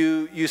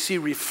 you see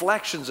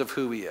reflections of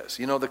who he is.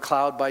 You know, the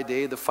cloud by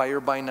day, the fire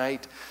by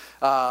night.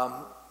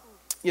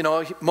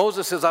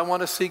 Moses says, I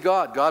want to see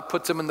God. God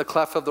puts him in the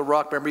cleft of the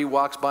rock. Remember, he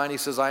walks by and he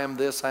says, I am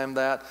this, I am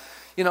that.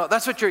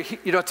 That's what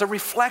it's a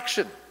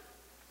reflection.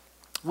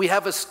 We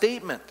have a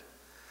statement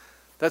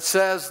that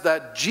says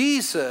that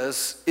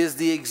Jesus is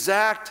the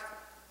exact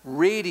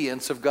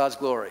radiance of God's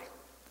glory.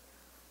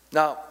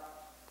 Now,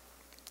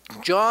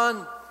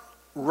 John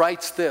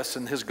writes this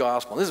in his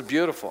gospel. This is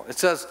beautiful. It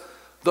says,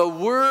 the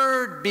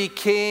Word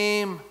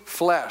became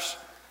flesh.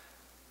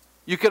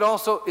 You could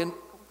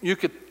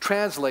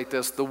translate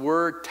this, the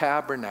Word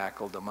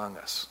tabernacled among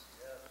us.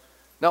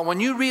 Now, when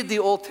you read the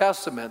Old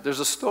Testament,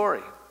 there's a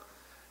story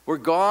where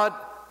God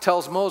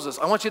tells Moses,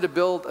 I want you to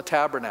build a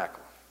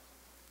tabernacle.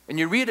 And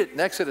you read it in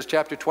Exodus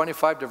chapter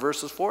 25 to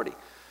verses 40.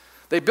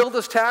 They build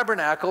this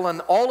tabernacle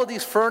and all of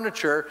these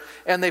furniture,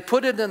 and they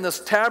put it in this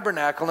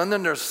tabernacle, and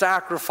then there's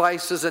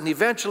sacrifices, and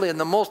eventually in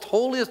the most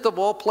holiest of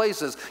all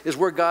places is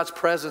where God's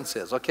presence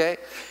is, okay?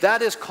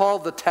 That is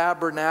called the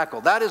tabernacle.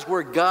 That is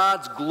where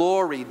God's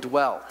glory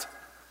dwelt,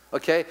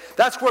 okay?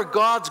 That's where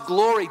God's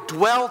glory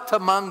dwelt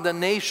among the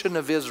nation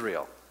of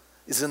Israel,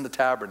 is in the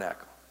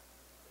tabernacle.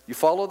 You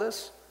follow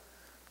this?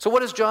 So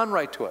what does John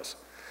write to us?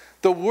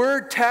 The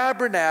Word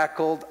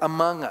tabernacled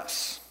among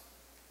us,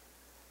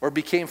 or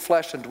became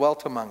flesh and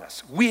dwelt among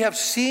us. We have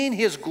seen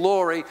his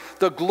glory,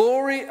 the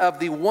glory of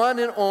the one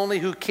and only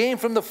who came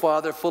from the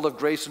Father, full of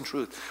grace and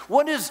truth.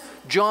 What is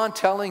John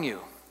telling you?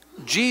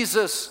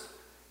 Jesus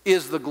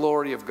is the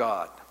glory of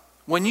God.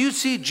 When you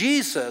see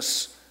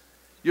Jesus,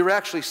 you're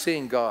actually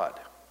seeing God.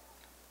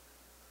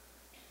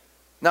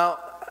 Now,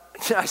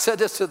 I said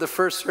this to the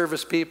first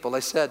service people. I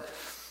said,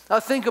 now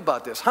think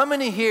about this. How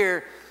many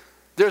here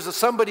there's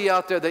somebody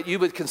out there that you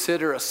would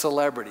consider a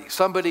celebrity.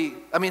 Somebody,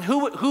 I mean,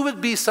 who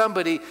would be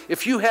somebody,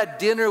 if you had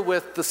dinner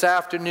with this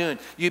afternoon,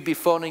 you'd be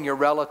phoning your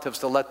relatives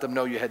to let them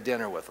know you had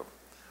dinner with them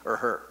or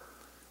her?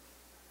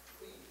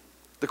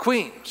 The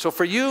Queen. So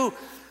for you,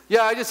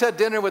 yeah, I just had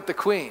dinner with the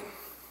Queen.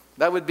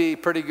 That would be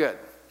pretty good.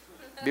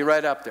 Be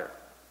right up there.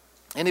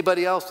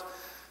 Anybody else?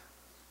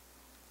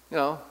 You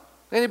know,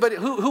 anybody,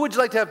 who would you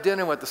like to have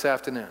dinner with this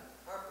afternoon?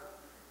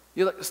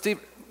 You like, Steve,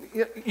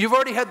 you've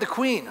already had the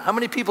Queen. How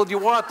many people do you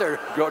want there,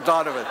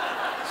 Donovan?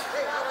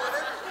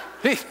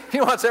 He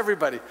wants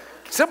everybody.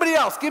 Somebody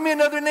else, give me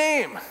another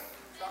name.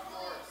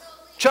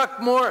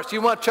 Chuck Morris.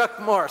 You want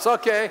Chuck Morris.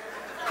 Okay.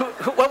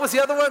 What was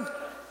the other one?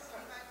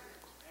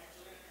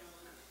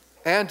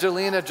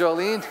 Angelina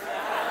Jolie.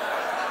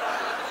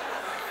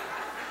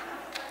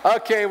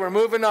 Okay, we're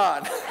moving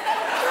on.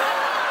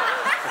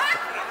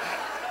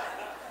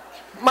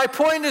 My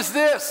point is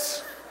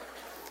this.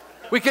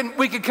 We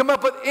can come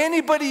up with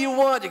anybody you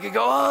want. You can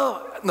go,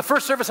 oh, in the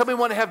first service, somebody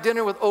want to have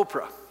dinner with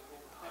Oprah.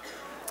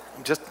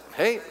 Just,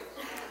 hey,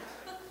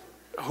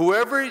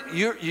 whoever,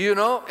 you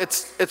know,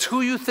 it's who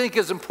you think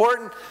is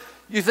important,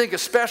 you think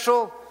is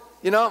special.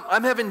 You know,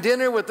 I'm having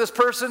dinner with this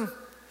person.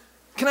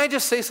 Can I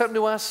just say something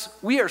to us?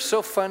 We are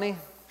so funny.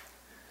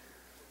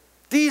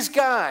 These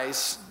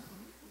guys,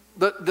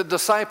 the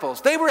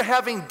disciples, they were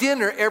having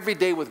dinner every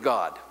day with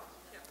God.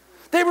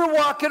 They were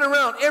walking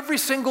around every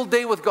single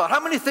day with God. How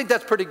many think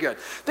that's pretty good?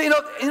 You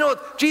know,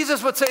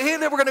 Jesus would say, hey,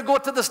 we're going to go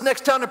to this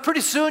next town, and pretty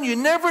soon you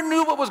never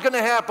knew what was going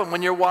to happen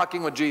when you're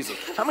walking with Jesus.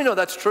 How many know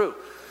that's true?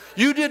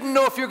 You didn't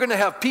know if you're going to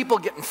have people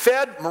getting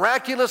fed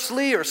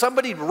miraculously, or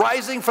somebody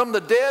rising from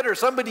the dead, or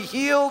somebody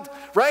healed,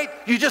 right?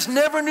 You just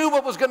never knew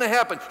what was going to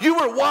happen. You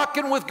were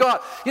walking with God.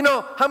 You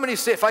know, how many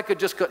say, if I could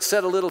just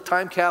set a little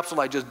time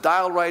capsule, I just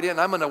dial right in,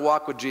 I'm going to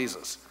walk with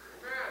Jesus?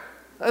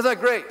 Isn't that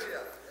great?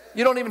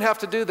 You don't even have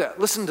to do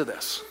that. Listen to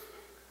this.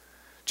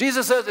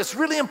 Jesus says, it's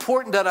really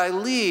important that I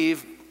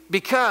leave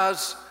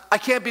because I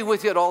can't be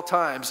with you at all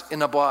times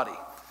in a body.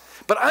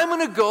 But I'm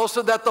going to go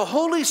so that the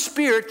Holy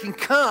Spirit can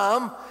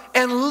come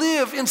and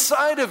live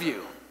inside of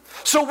you.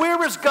 So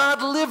where is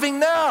God living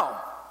now?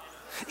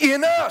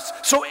 In us.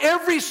 So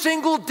every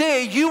single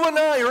day, you and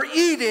I are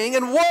eating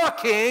and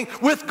walking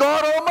with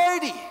God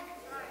Almighty.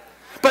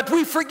 But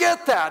we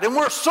forget that, and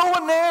we're so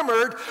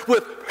enamored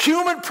with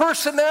human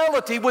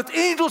personality, with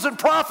angels and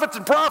prophets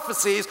and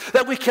prophecies,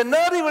 that we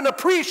cannot even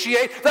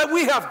appreciate that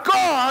we have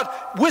God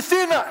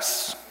within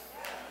us.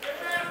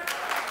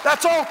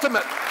 That's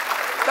ultimate.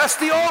 That's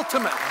the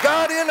ultimate.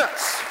 God in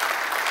us.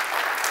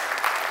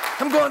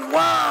 I'm going,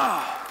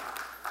 wow.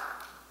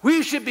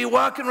 We should be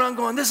walking around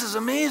going, this is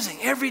amazing.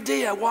 Every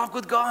day I walk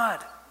with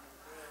God.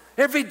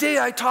 Every day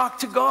I talk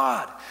to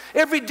God.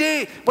 Every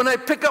day when I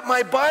pick up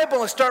my Bible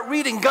and start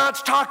reading,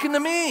 God's talking to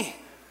me.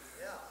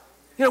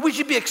 You know, we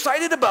should be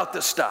excited about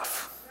this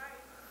stuff.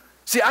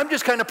 See, I'm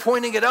just kind of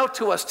pointing it out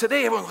to us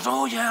today. Everyone goes,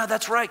 oh yeah,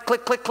 that's right.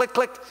 Click, click, click,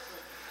 click.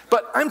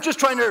 But I'm just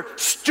trying to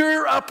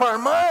stir up our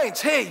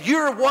minds. Hey,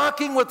 you're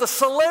walking with a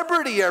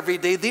celebrity every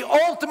day. The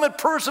ultimate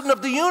person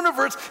of the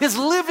universe is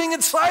living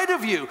inside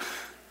of you.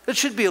 It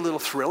should be a little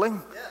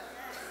thrilling,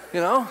 you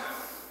know.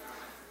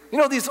 You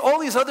know, all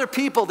these other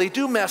people, they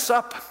do mess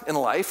up in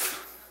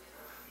life.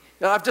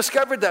 You know, I've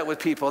discovered that with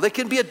people. They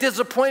can be a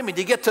disappointment.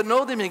 You get to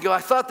know them and you go, I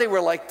thought they were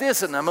like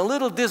this, and I'm a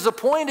little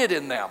disappointed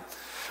in them.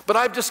 But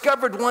I've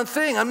discovered one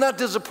thing. I'm not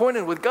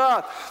disappointed with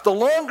God. The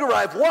longer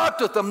I've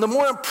walked with him, the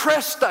more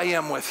impressed I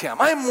am with him.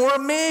 I'm more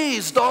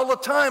amazed all the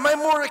time. I'm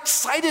more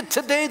excited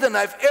today than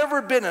I've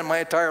ever been in my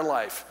entire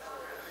life.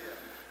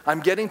 I'm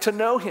getting to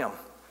know him.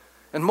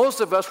 And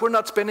most of us, we're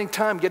not spending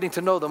time getting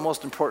to know the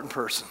most important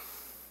person.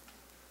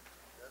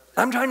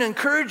 I'm trying to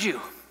encourage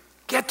you.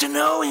 Get to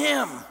know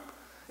him.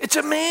 It's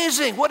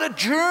amazing. What a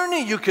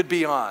journey you could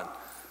be on.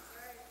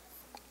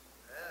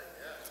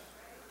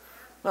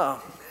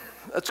 Oh,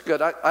 that's good.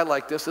 I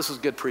like this. This is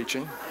good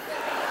preaching.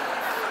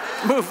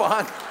 Move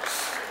on.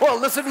 Well,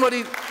 listen what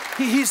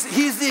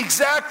he's the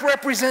exact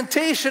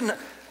representation,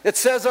 it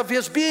says, of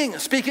his being.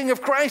 Speaking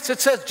of Christ,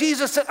 it says,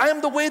 Jesus said, I am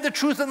the way, the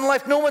truth, and the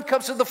life. No one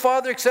comes to the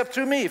Father except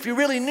through me. If you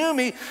really knew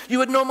me, you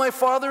would know my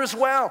Father as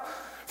well.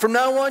 From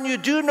now on, you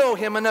do know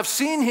him and have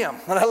seen him.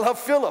 And I love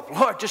Philip.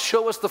 Lord, just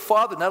show us the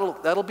Father.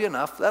 That'll be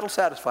enough. That'll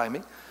satisfy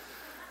me.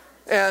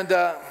 And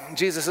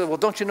Jesus said, well,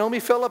 don't you know me,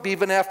 Philip?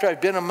 Even after I've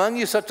been among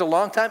you such a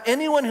long time?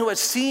 Anyone who has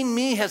seen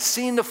me has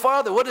seen the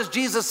Father. What is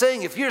Jesus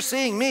saying? If you're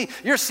seeing me,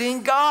 you're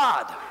seeing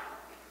God.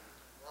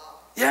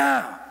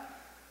 Yeah.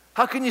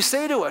 How can you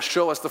say to us,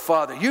 show us the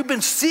Father? You've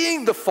been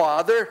seeing the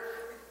Father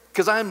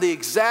because I'm the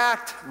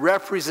exact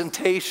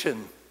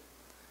representation.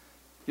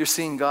 You're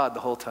seeing God the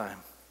whole time.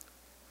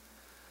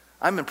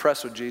 I'm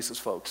impressed with Jesus,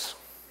 folks.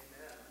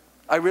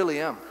 I really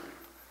am.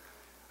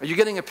 Are you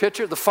getting a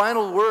picture? The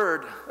final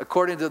word,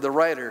 according to the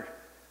writer,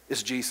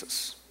 is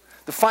Jesus.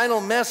 The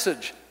final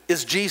message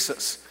is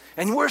Jesus.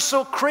 And we're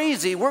so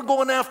crazy, we're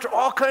going after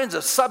all kinds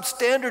of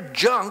substandard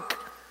junk,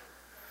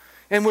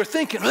 and we're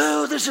thinking,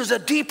 oh, this is a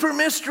deeper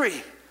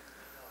mystery.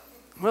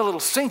 Well, it'll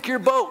sink your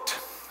boat.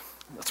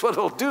 That's what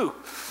it'll do.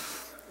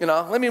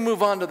 let me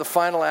move on to the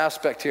final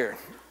aspect here.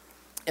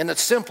 And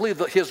it's simply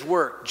his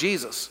work,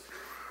 Jesus.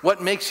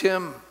 What makes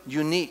him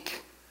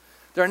unique?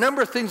 There are a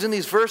number of things in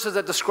these verses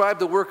that describe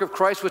the work of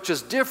Christ which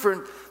is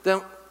different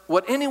than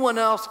what anyone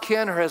else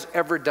can or has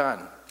ever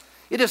done.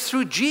 It is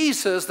through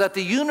Jesus that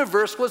the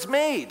universe was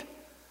made.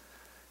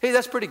 Hey,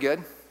 that's pretty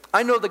good.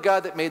 I know the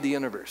God that made the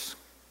universe.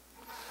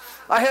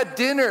 I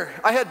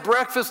had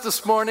breakfast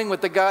this morning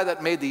with the guy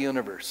that made the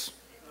universe.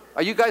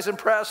 Are you guys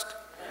impressed?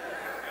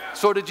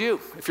 So did you,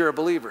 if you're a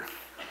believer.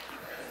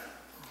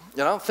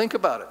 Think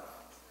about it.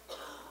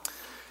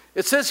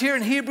 It says here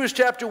in Hebrews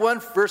chapter 1,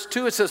 verse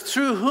 2, it says,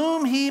 through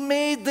whom he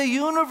made the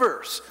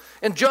universe.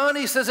 And John,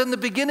 he says, in the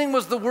beginning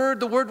was the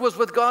Word was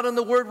with God, and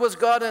the Word was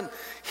God, and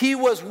he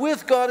was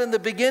with God in the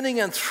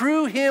beginning, and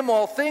through him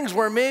all things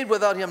were made.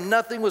 Without him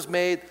nothing was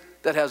made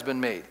that has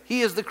been made.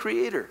 He is the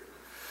creator.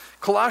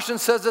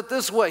 Colossians says it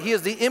this way, he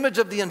is the image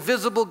of the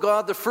invisible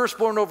God, the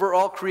firstborn over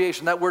all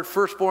creation. That word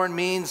firstborn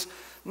means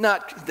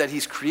not that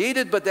he's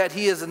created, but that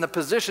he is in the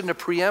position of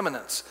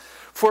preeminence.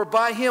 For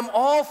by him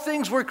all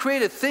things were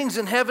created, things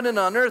in heaven and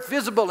on earth,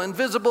 visible,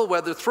 invisible,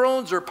 whether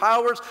thrones or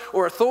powers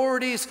or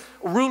authorities,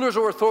 rulers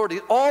or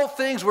authorities. All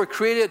things were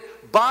created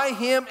by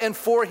him and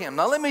for him.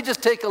 Now let me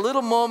just take a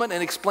little moment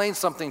and explain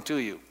something to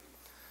you.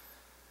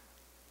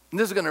 And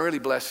this is going to really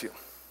bless you.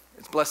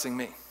 It's blessing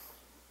me.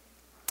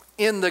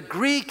 In the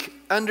Greek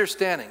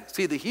understanding,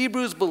 see, the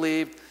Hebrews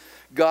believed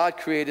God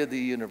created the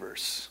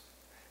universe.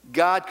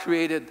 God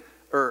created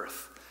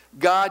earth.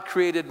 God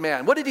created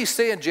man. What did he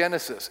say in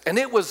Genesis? And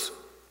it was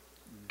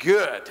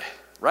good,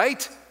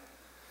 right?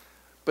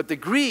 But the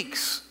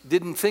Greeks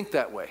didn't think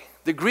that way.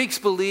 The Greeks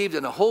believed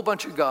in a whole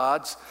bunch of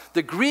gods.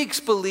 The Greeks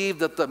believed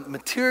that the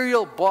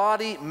material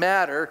body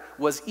matter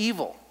was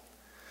evil.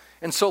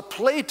 And so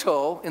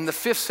Plato, in the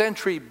 5th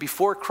century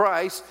before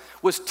Christ,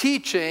 was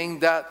teaching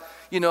that,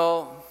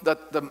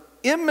 that the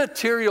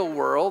immaterial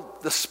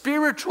world, the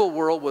spiritual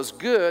world was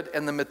good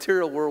and the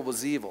material world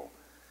was evil.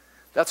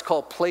 That's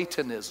called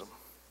Platonism.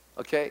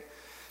 Okay?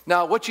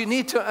 Now, what you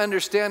need to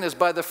understand is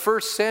by the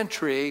 1st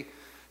century,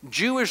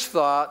 Jewish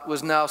thought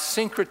was now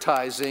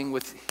syncretizing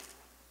with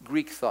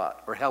Greek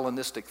thought or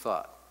Hellenistic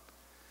thought.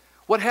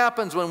 What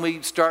happens when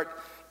we start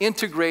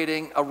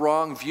integrating a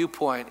wrong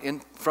viewpoint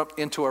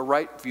into a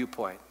right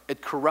viewpoint?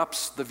 It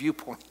corrupts the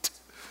viewpoint.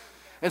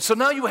 And so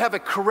now you have a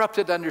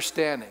corrupted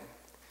understanding.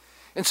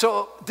 And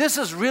so this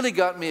has really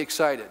got me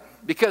excited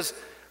because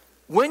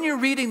when you're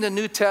reading the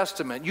New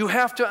Testament, you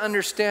have to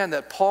understand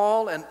that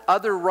Paul and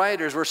other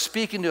writers were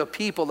speaking to a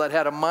people that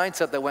had a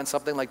mindset that went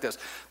something like this.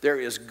 There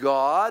is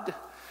God,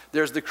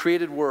 there's the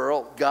created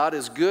world. God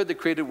is good, the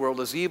created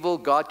world is evil.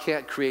 God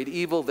can't create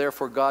evil,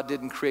 therefore God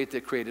didn't create the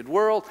created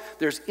world.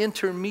 There's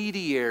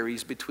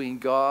intermediaries between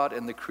God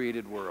and the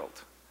created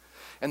world.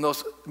 And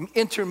those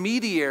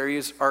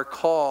intermediaries are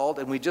called,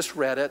 and we just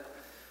read it,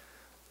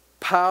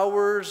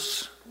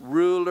 powers,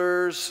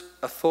 rulers,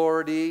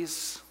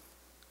 authorities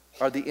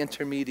are the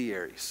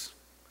intermediaries.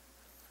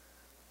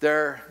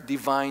 They're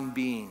divine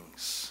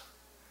beings.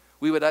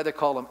 We would either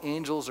call them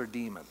angels or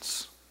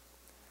demons.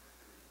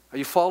 Are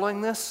you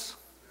following this?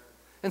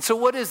 And so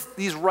what is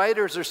these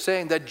writers are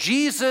saying? That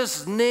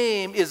Jesus'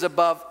 name is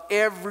above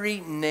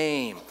every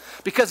name.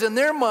 Because in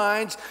their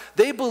minds,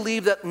 they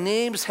believe that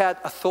names had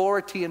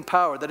authority and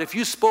power. That if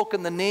you spoke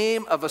in the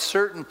name of a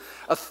certain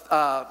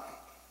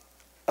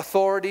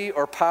authority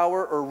or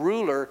power or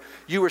ruler,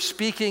 you were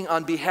speaking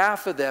on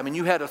behalf of them and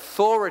you had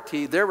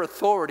authority, their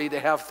authority to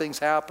have things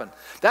happen.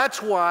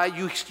 That's why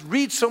you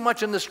read so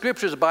much in the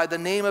scriptures by the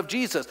name of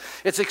Jesus.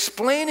 It's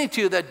explaining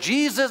to you that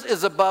Jesus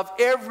is above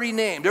every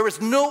name. There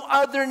is no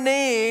other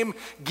name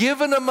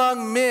given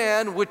among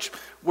men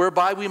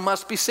whereby we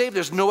must be saved.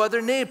 There's no other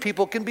name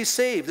people can be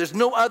saved. There's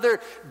no other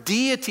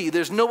deity.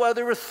 There's no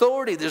other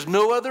authority. There's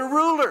no other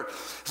ruler.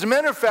 As a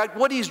matter of fact,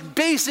 what he's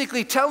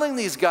basically telling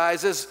these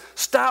guys is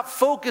stop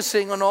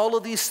focusing on all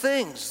of these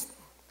things.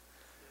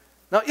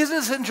 Now, isn't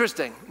this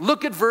interesting?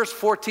 Look at verse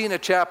 14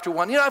 of chapter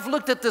 1. I've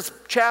looked at this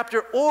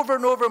chapter over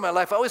and over in my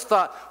life. I always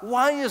thought,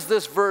 why is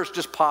this verse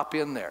just pop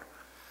in there?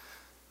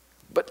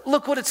 But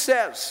look what it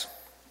says.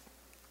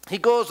 He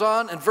goes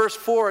on in verse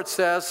 4, it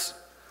says,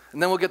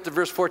 and then we'll get to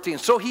verse 14.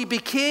 So he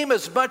became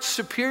as much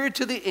superior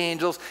to the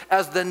angels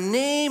as the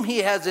name he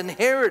has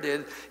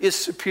inherited is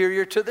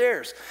superior to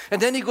theirs.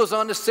 And then he goes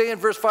on to say in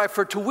verse 5,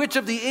 for to which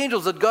of the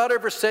angels did God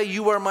ever say,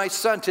 you are my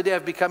son, today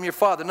I've become your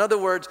father? In other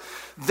words,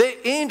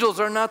 the angels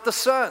are not the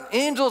son.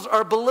 Angels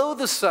are below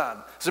the son.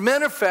 As a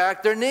matter of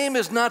fact, their name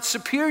is not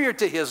superior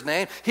to his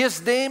name.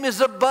 His name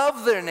is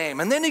above their name.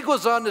 And then he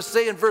goes on to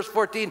say in verse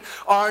 14,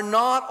 are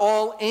not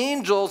all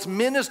angels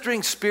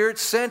ministering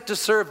spirits sent to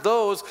serve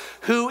those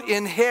who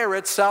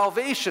inherit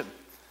salvation?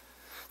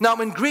 Now,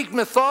 in Greek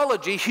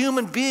mythology,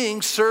 human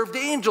beings served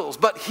angels.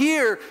 But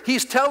here,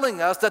 he's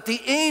telling us that the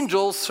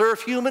angels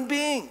serve human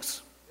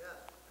beings.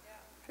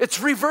 It's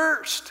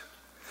reversed.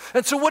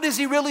 And so what is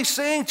he really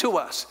saying to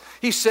us?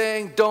 He's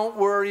saying, don't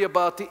worry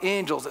about the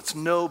angels. It's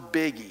no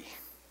biggie.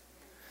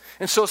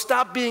 And so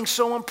stop being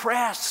so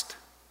impressed.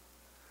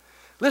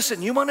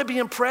 Listen, you want to be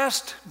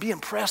impressed? Be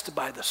impressed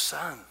by the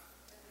Son.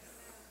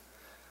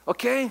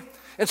 Okay?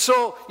 And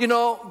so, you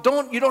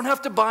don't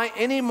have to buy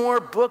any more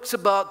books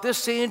about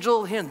this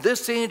angel and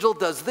this angel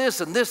does this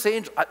and this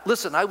angel.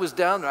 Listen, I was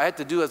down there. I had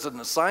to do as an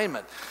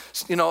assignment.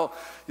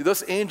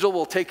 This angel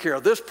will take care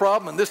of this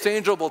problem and this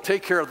angel will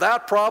take care of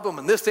that problem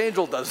and this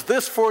angel does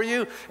this for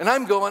you. And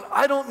I'm going,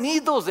 I don't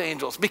need those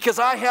angels because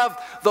I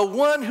have the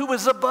one who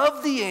is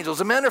above the angels.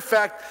 As a matter of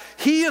fact,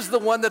 he is the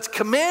one that's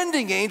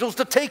commanding angels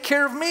to take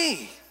care of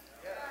me.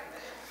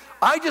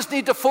 I just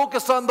need to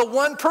focus on the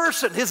one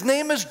person. His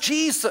name is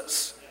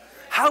Jesus.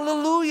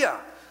 Hallelujah.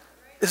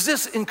 Is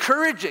this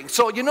encouraging?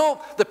 So,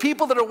 the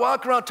people that are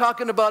walking around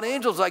talking about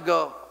angels, I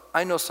go,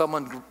 I know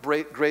someone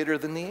greater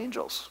than the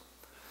angels.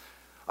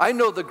 I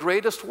know the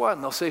greatest one.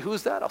 They'll say,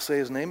 who's that? I'll say,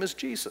 his name is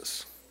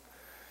Jesus.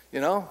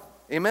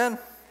 Amen?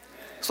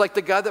 It's like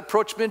the guy that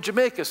approached me in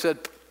Jamaica, said,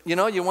 you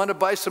want to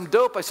buy some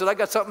dope? I said, I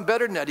got something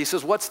better than that. He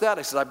says, what's that?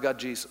 I said, I've got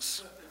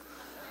Jesus.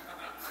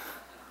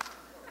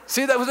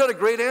 See, was that a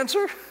great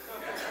answer?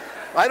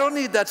 I don't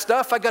need that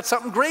stuff. I got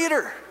something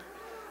greater.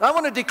 I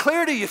want to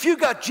declare to you, if you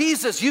got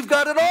Jesus, you've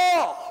got it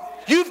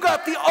all. You've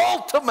got the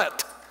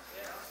ultimate.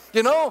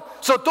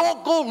 So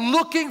don't go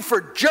looking for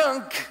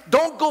junk.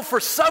 Don't go for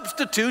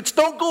substitutes.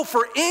 Don't go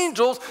for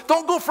angels.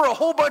 Don't go for a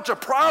whole bunch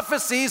of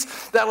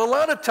prophecies that a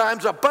lot of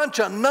times are a bunch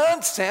of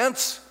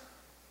nonsense.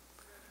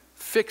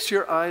 Fix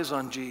your eyes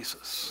on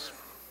Jesus,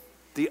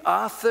 the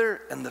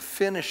author and the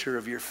finisher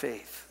of your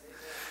faith.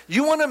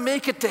 You want to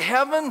make it to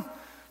heaven?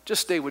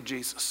 Just stay with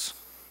Jesus.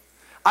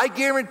 I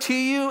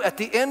guarantee you, at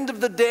the end of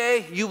the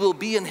day, you will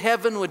be in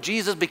heaven with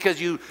Jesus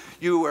because you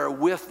are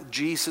with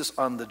Jesus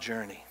on the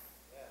journey.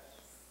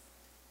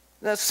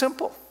 That's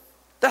simple.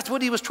 That's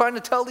what he was trying to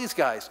tell these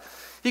guys.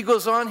 He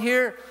goes on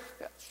here.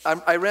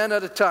 I ran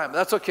out of time.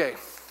 That's okay.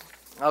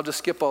 I'll just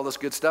skip all this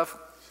good stuff.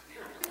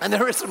 And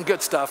there is some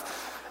good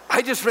stuff.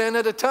 I just ran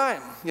out of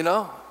time,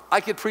 I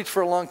could preach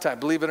for a long time,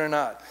 believe it or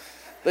not.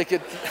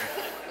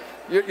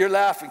 You're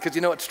laughing because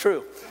it's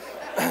true.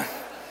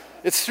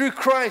 It's through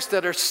Christ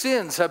that our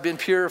sins have been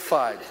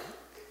purified.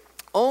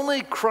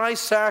 Only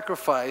Christ's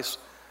sacrifice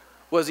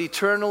was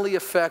eternally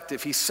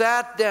effective. He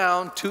sat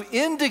down to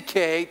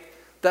indicate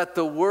that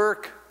the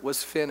work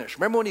was finished.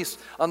 Remember when he's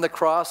on the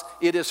cross,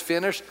 it is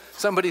finished?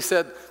 Somebody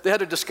said, they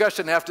had a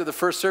discussion after the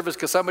first service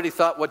because somebody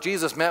thought what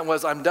Jesus meant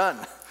was, I'm done.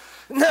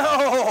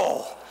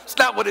 No, it's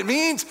not what it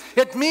means.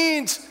 It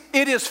means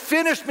it is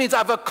finished, means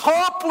I've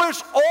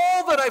accomplished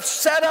all that I've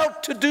set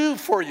out to do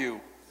for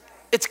you.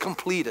 It's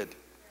completed.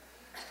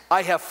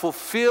 I have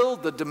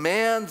fulfilled the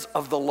demands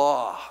of the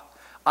law.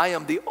 I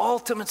am the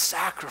ultimate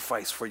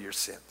sacrifice for your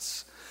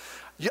sins.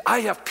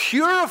 I have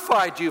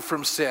purified you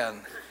from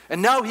sin.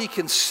 And now he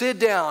can sit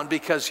down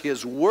because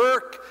his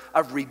work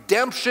of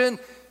redemption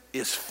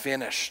is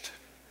finished.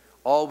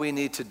 All we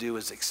need to do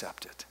is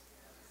accept it.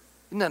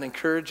 Isn't that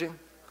encouraging?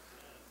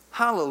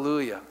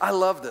 Hallelujah. I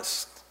love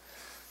this.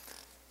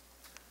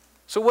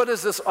 So what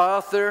is this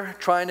author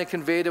trying to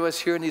convey to us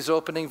here in these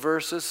opening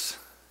verses?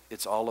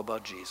 It's all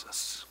about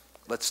Jesus.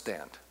 Let's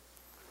stand.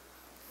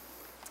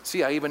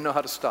 See, I even know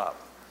how to stop.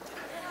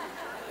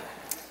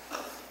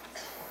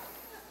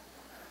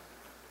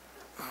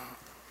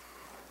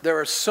 There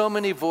are so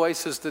many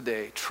voices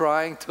today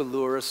trying to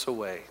lure us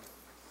away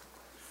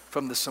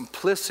from the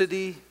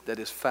simplicity that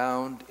is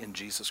found in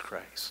Jesus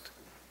Christ.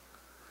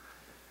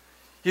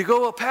 You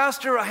go, well,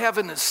 Pastor, I have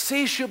an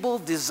insatiable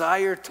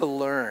desire to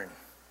learn.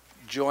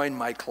 Join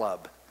my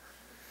club.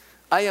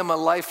 I am a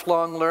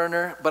lifelong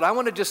learner, but I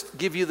want to just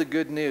give you the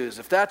good news.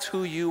 If that's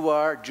who you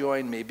are,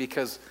 join me,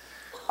 because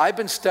I've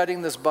been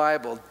studying this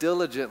Bible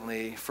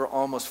diligently for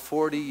almost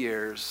 40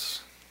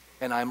 years,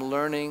 and I'm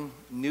learning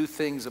new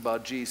things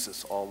about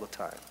Jesus all the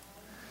time.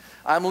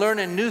 I'm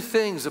learning new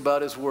things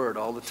about his word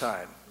all the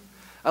time.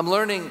 I'm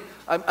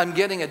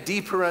getting a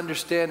deeper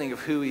understanding of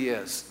who he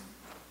is.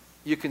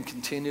 You can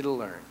continue to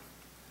learn.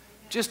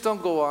 Just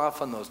don't go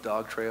off on those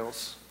dog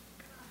trails.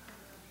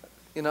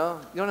 You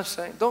know what I'm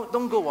saying? Don't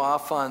go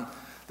off on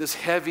this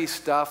heavy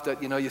stuff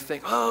that, you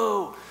think,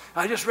 oh,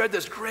 I just read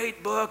this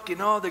great book,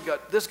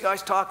 this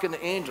guy's talking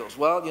to angels.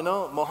 Well,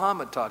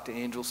 Muhammad talked to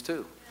angels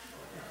too.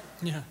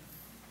 Yeah.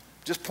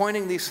 Just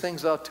pointing these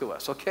things out to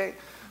us, okay?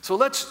 So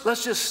let's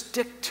just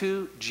stick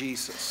to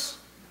Jesus.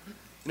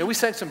 We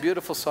sang some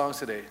beautiful songs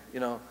today.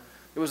 There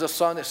was a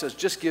song that says,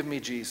 just give me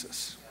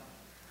Jesus.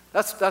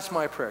 That's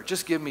my prayer.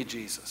 Just give me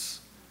Jesus.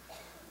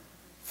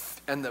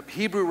 And the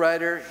Hebrew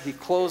writer, he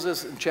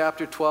closes in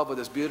chapter 12 with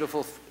this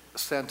beautiful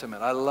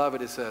sentiment. I love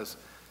it. It says,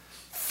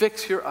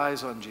 fix your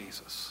eyes on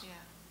Jesus. Yeah.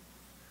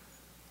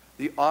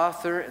 The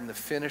author and the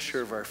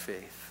finisher of our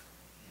faith.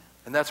 Yeah.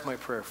 And that's my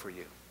prayer for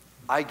you.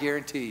 I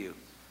guarantee you,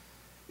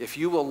 if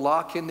you will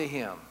lock into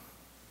him,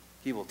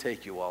 he will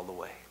take you all the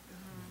way.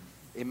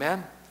 Mm-hmm.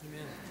 Amen?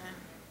 Amen.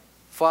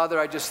 Father,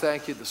 I just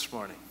thank you this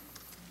morning.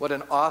 What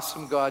an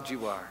awesome God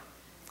you are.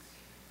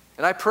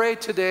 And I pray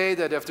today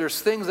that if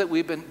there's things that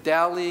we've been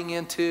dallying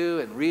into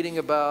and reading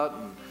about,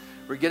 and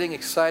we're getting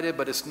excited,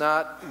 but it's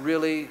not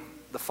really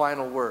the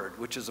final word,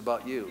 which is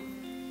about you.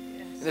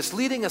 Yes. And it's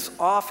leading us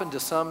off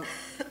into some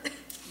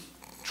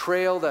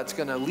trail that's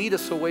going to lead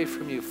us away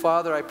from you.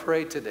 Father, I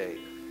pray today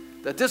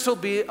that this will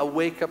be a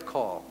wake-up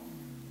call,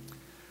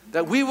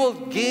 that we will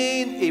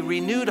gain a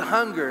renewed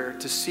hunger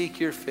to seek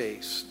your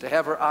face, to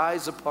have our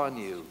eyes upon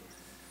you,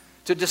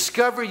 to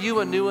discover you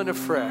anew and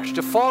afresh,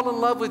 to fall in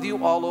love with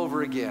you all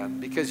over again,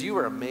 because you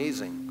are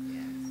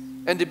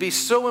amazing, and to be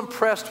so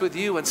impressed with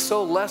you and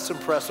so less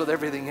impressed with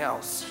everything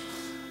else.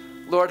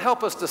 Lord,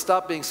 help us to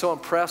stop being so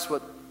impressed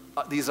with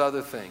these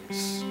other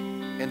things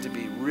and to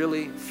be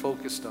really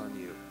focused on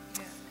you.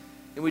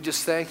 And we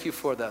just thank you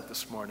for that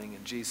this morning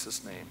in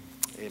Jesus' name.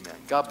 Amen.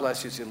 God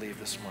bless you as you leave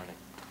this morning.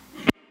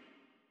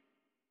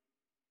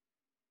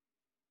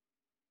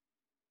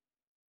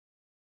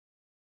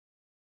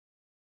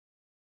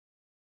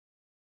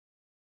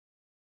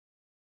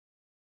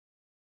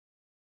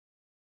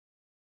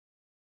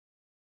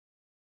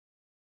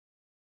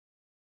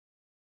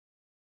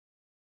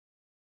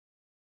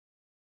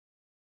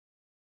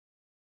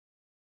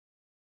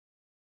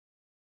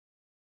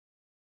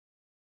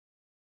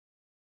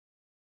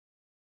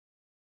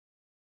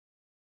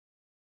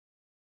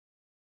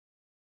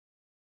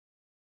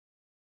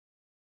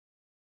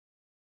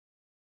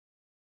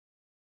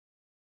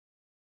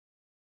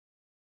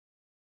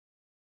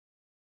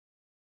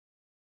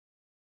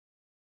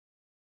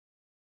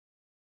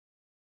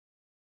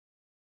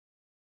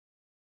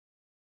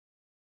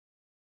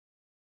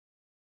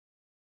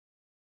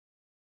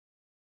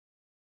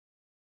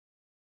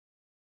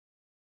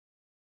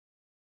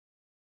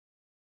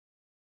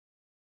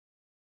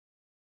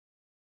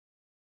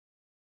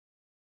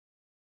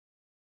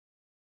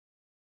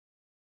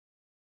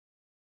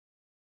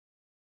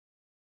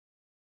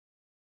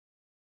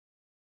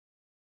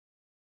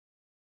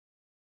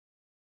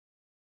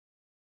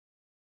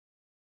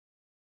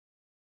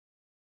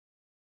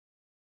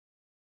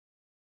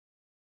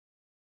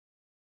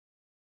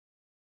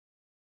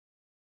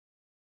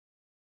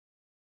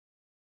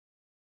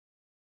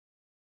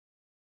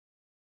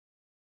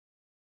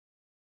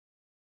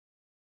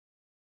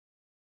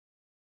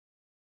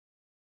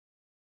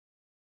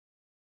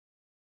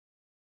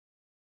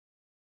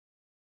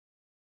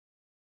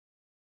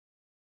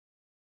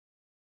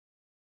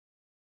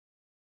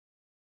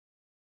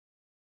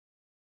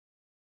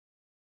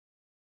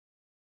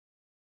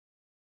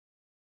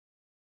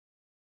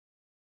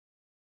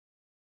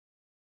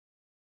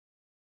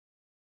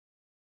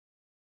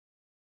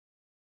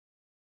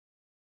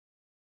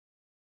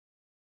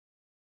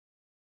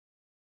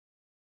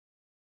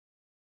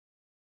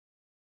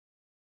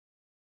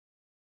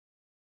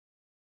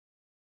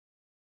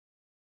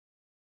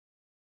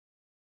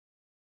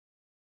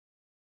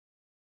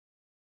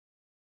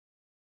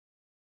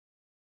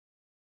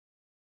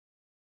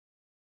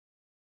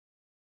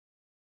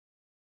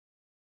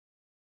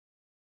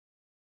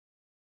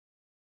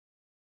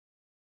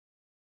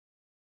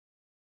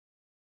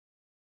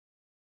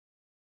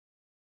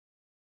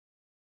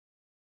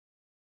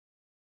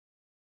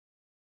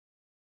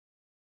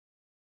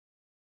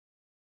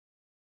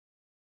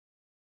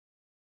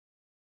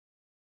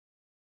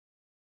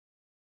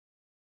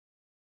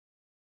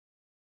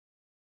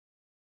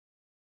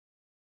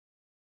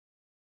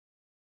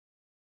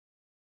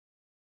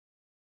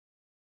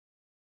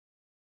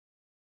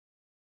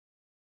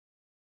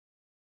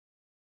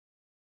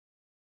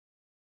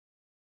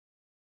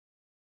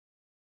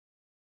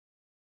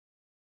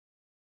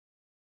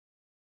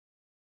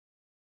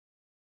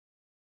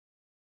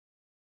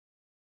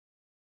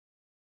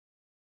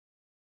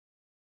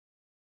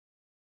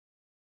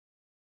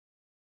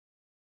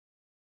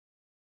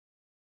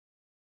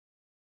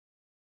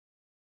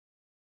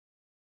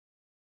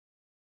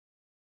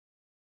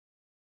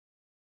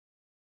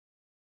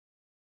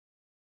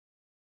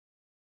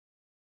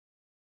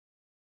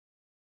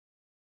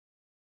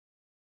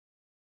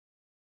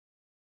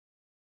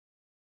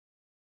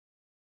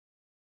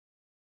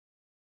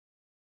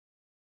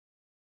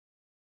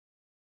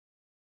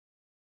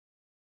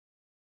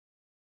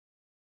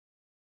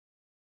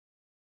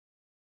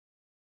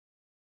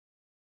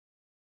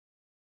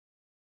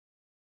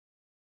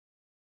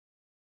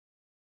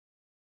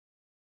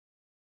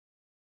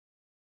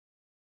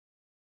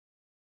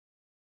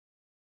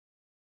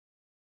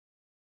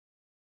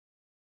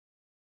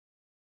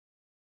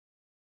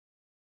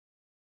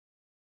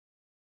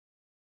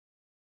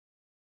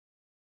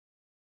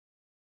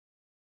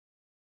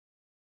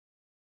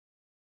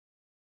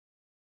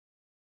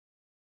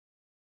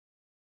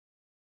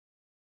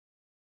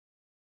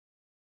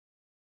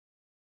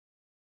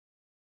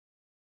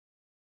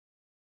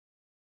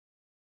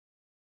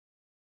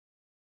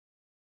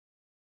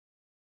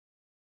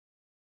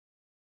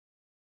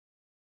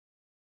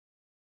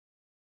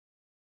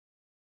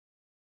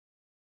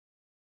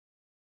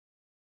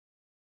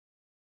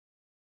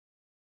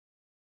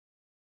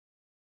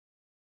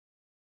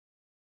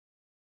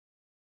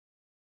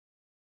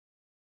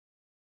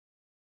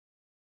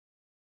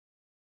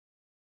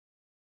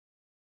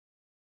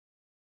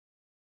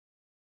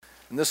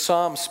 And this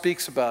psalm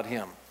speaks about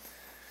him.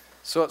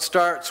 So it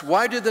starts,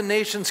 why do the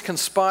nations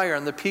conspire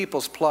and the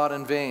peoples plot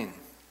in vain?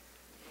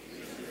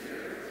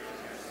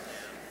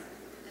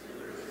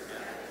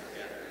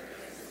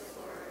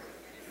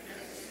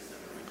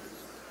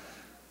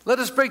 Let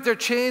us break their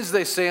chains,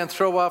 they say, and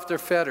throw off their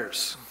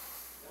fetters.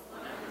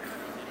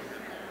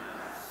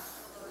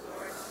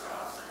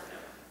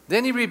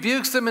 Then he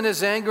rebukes them in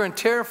his anger and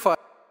terrifies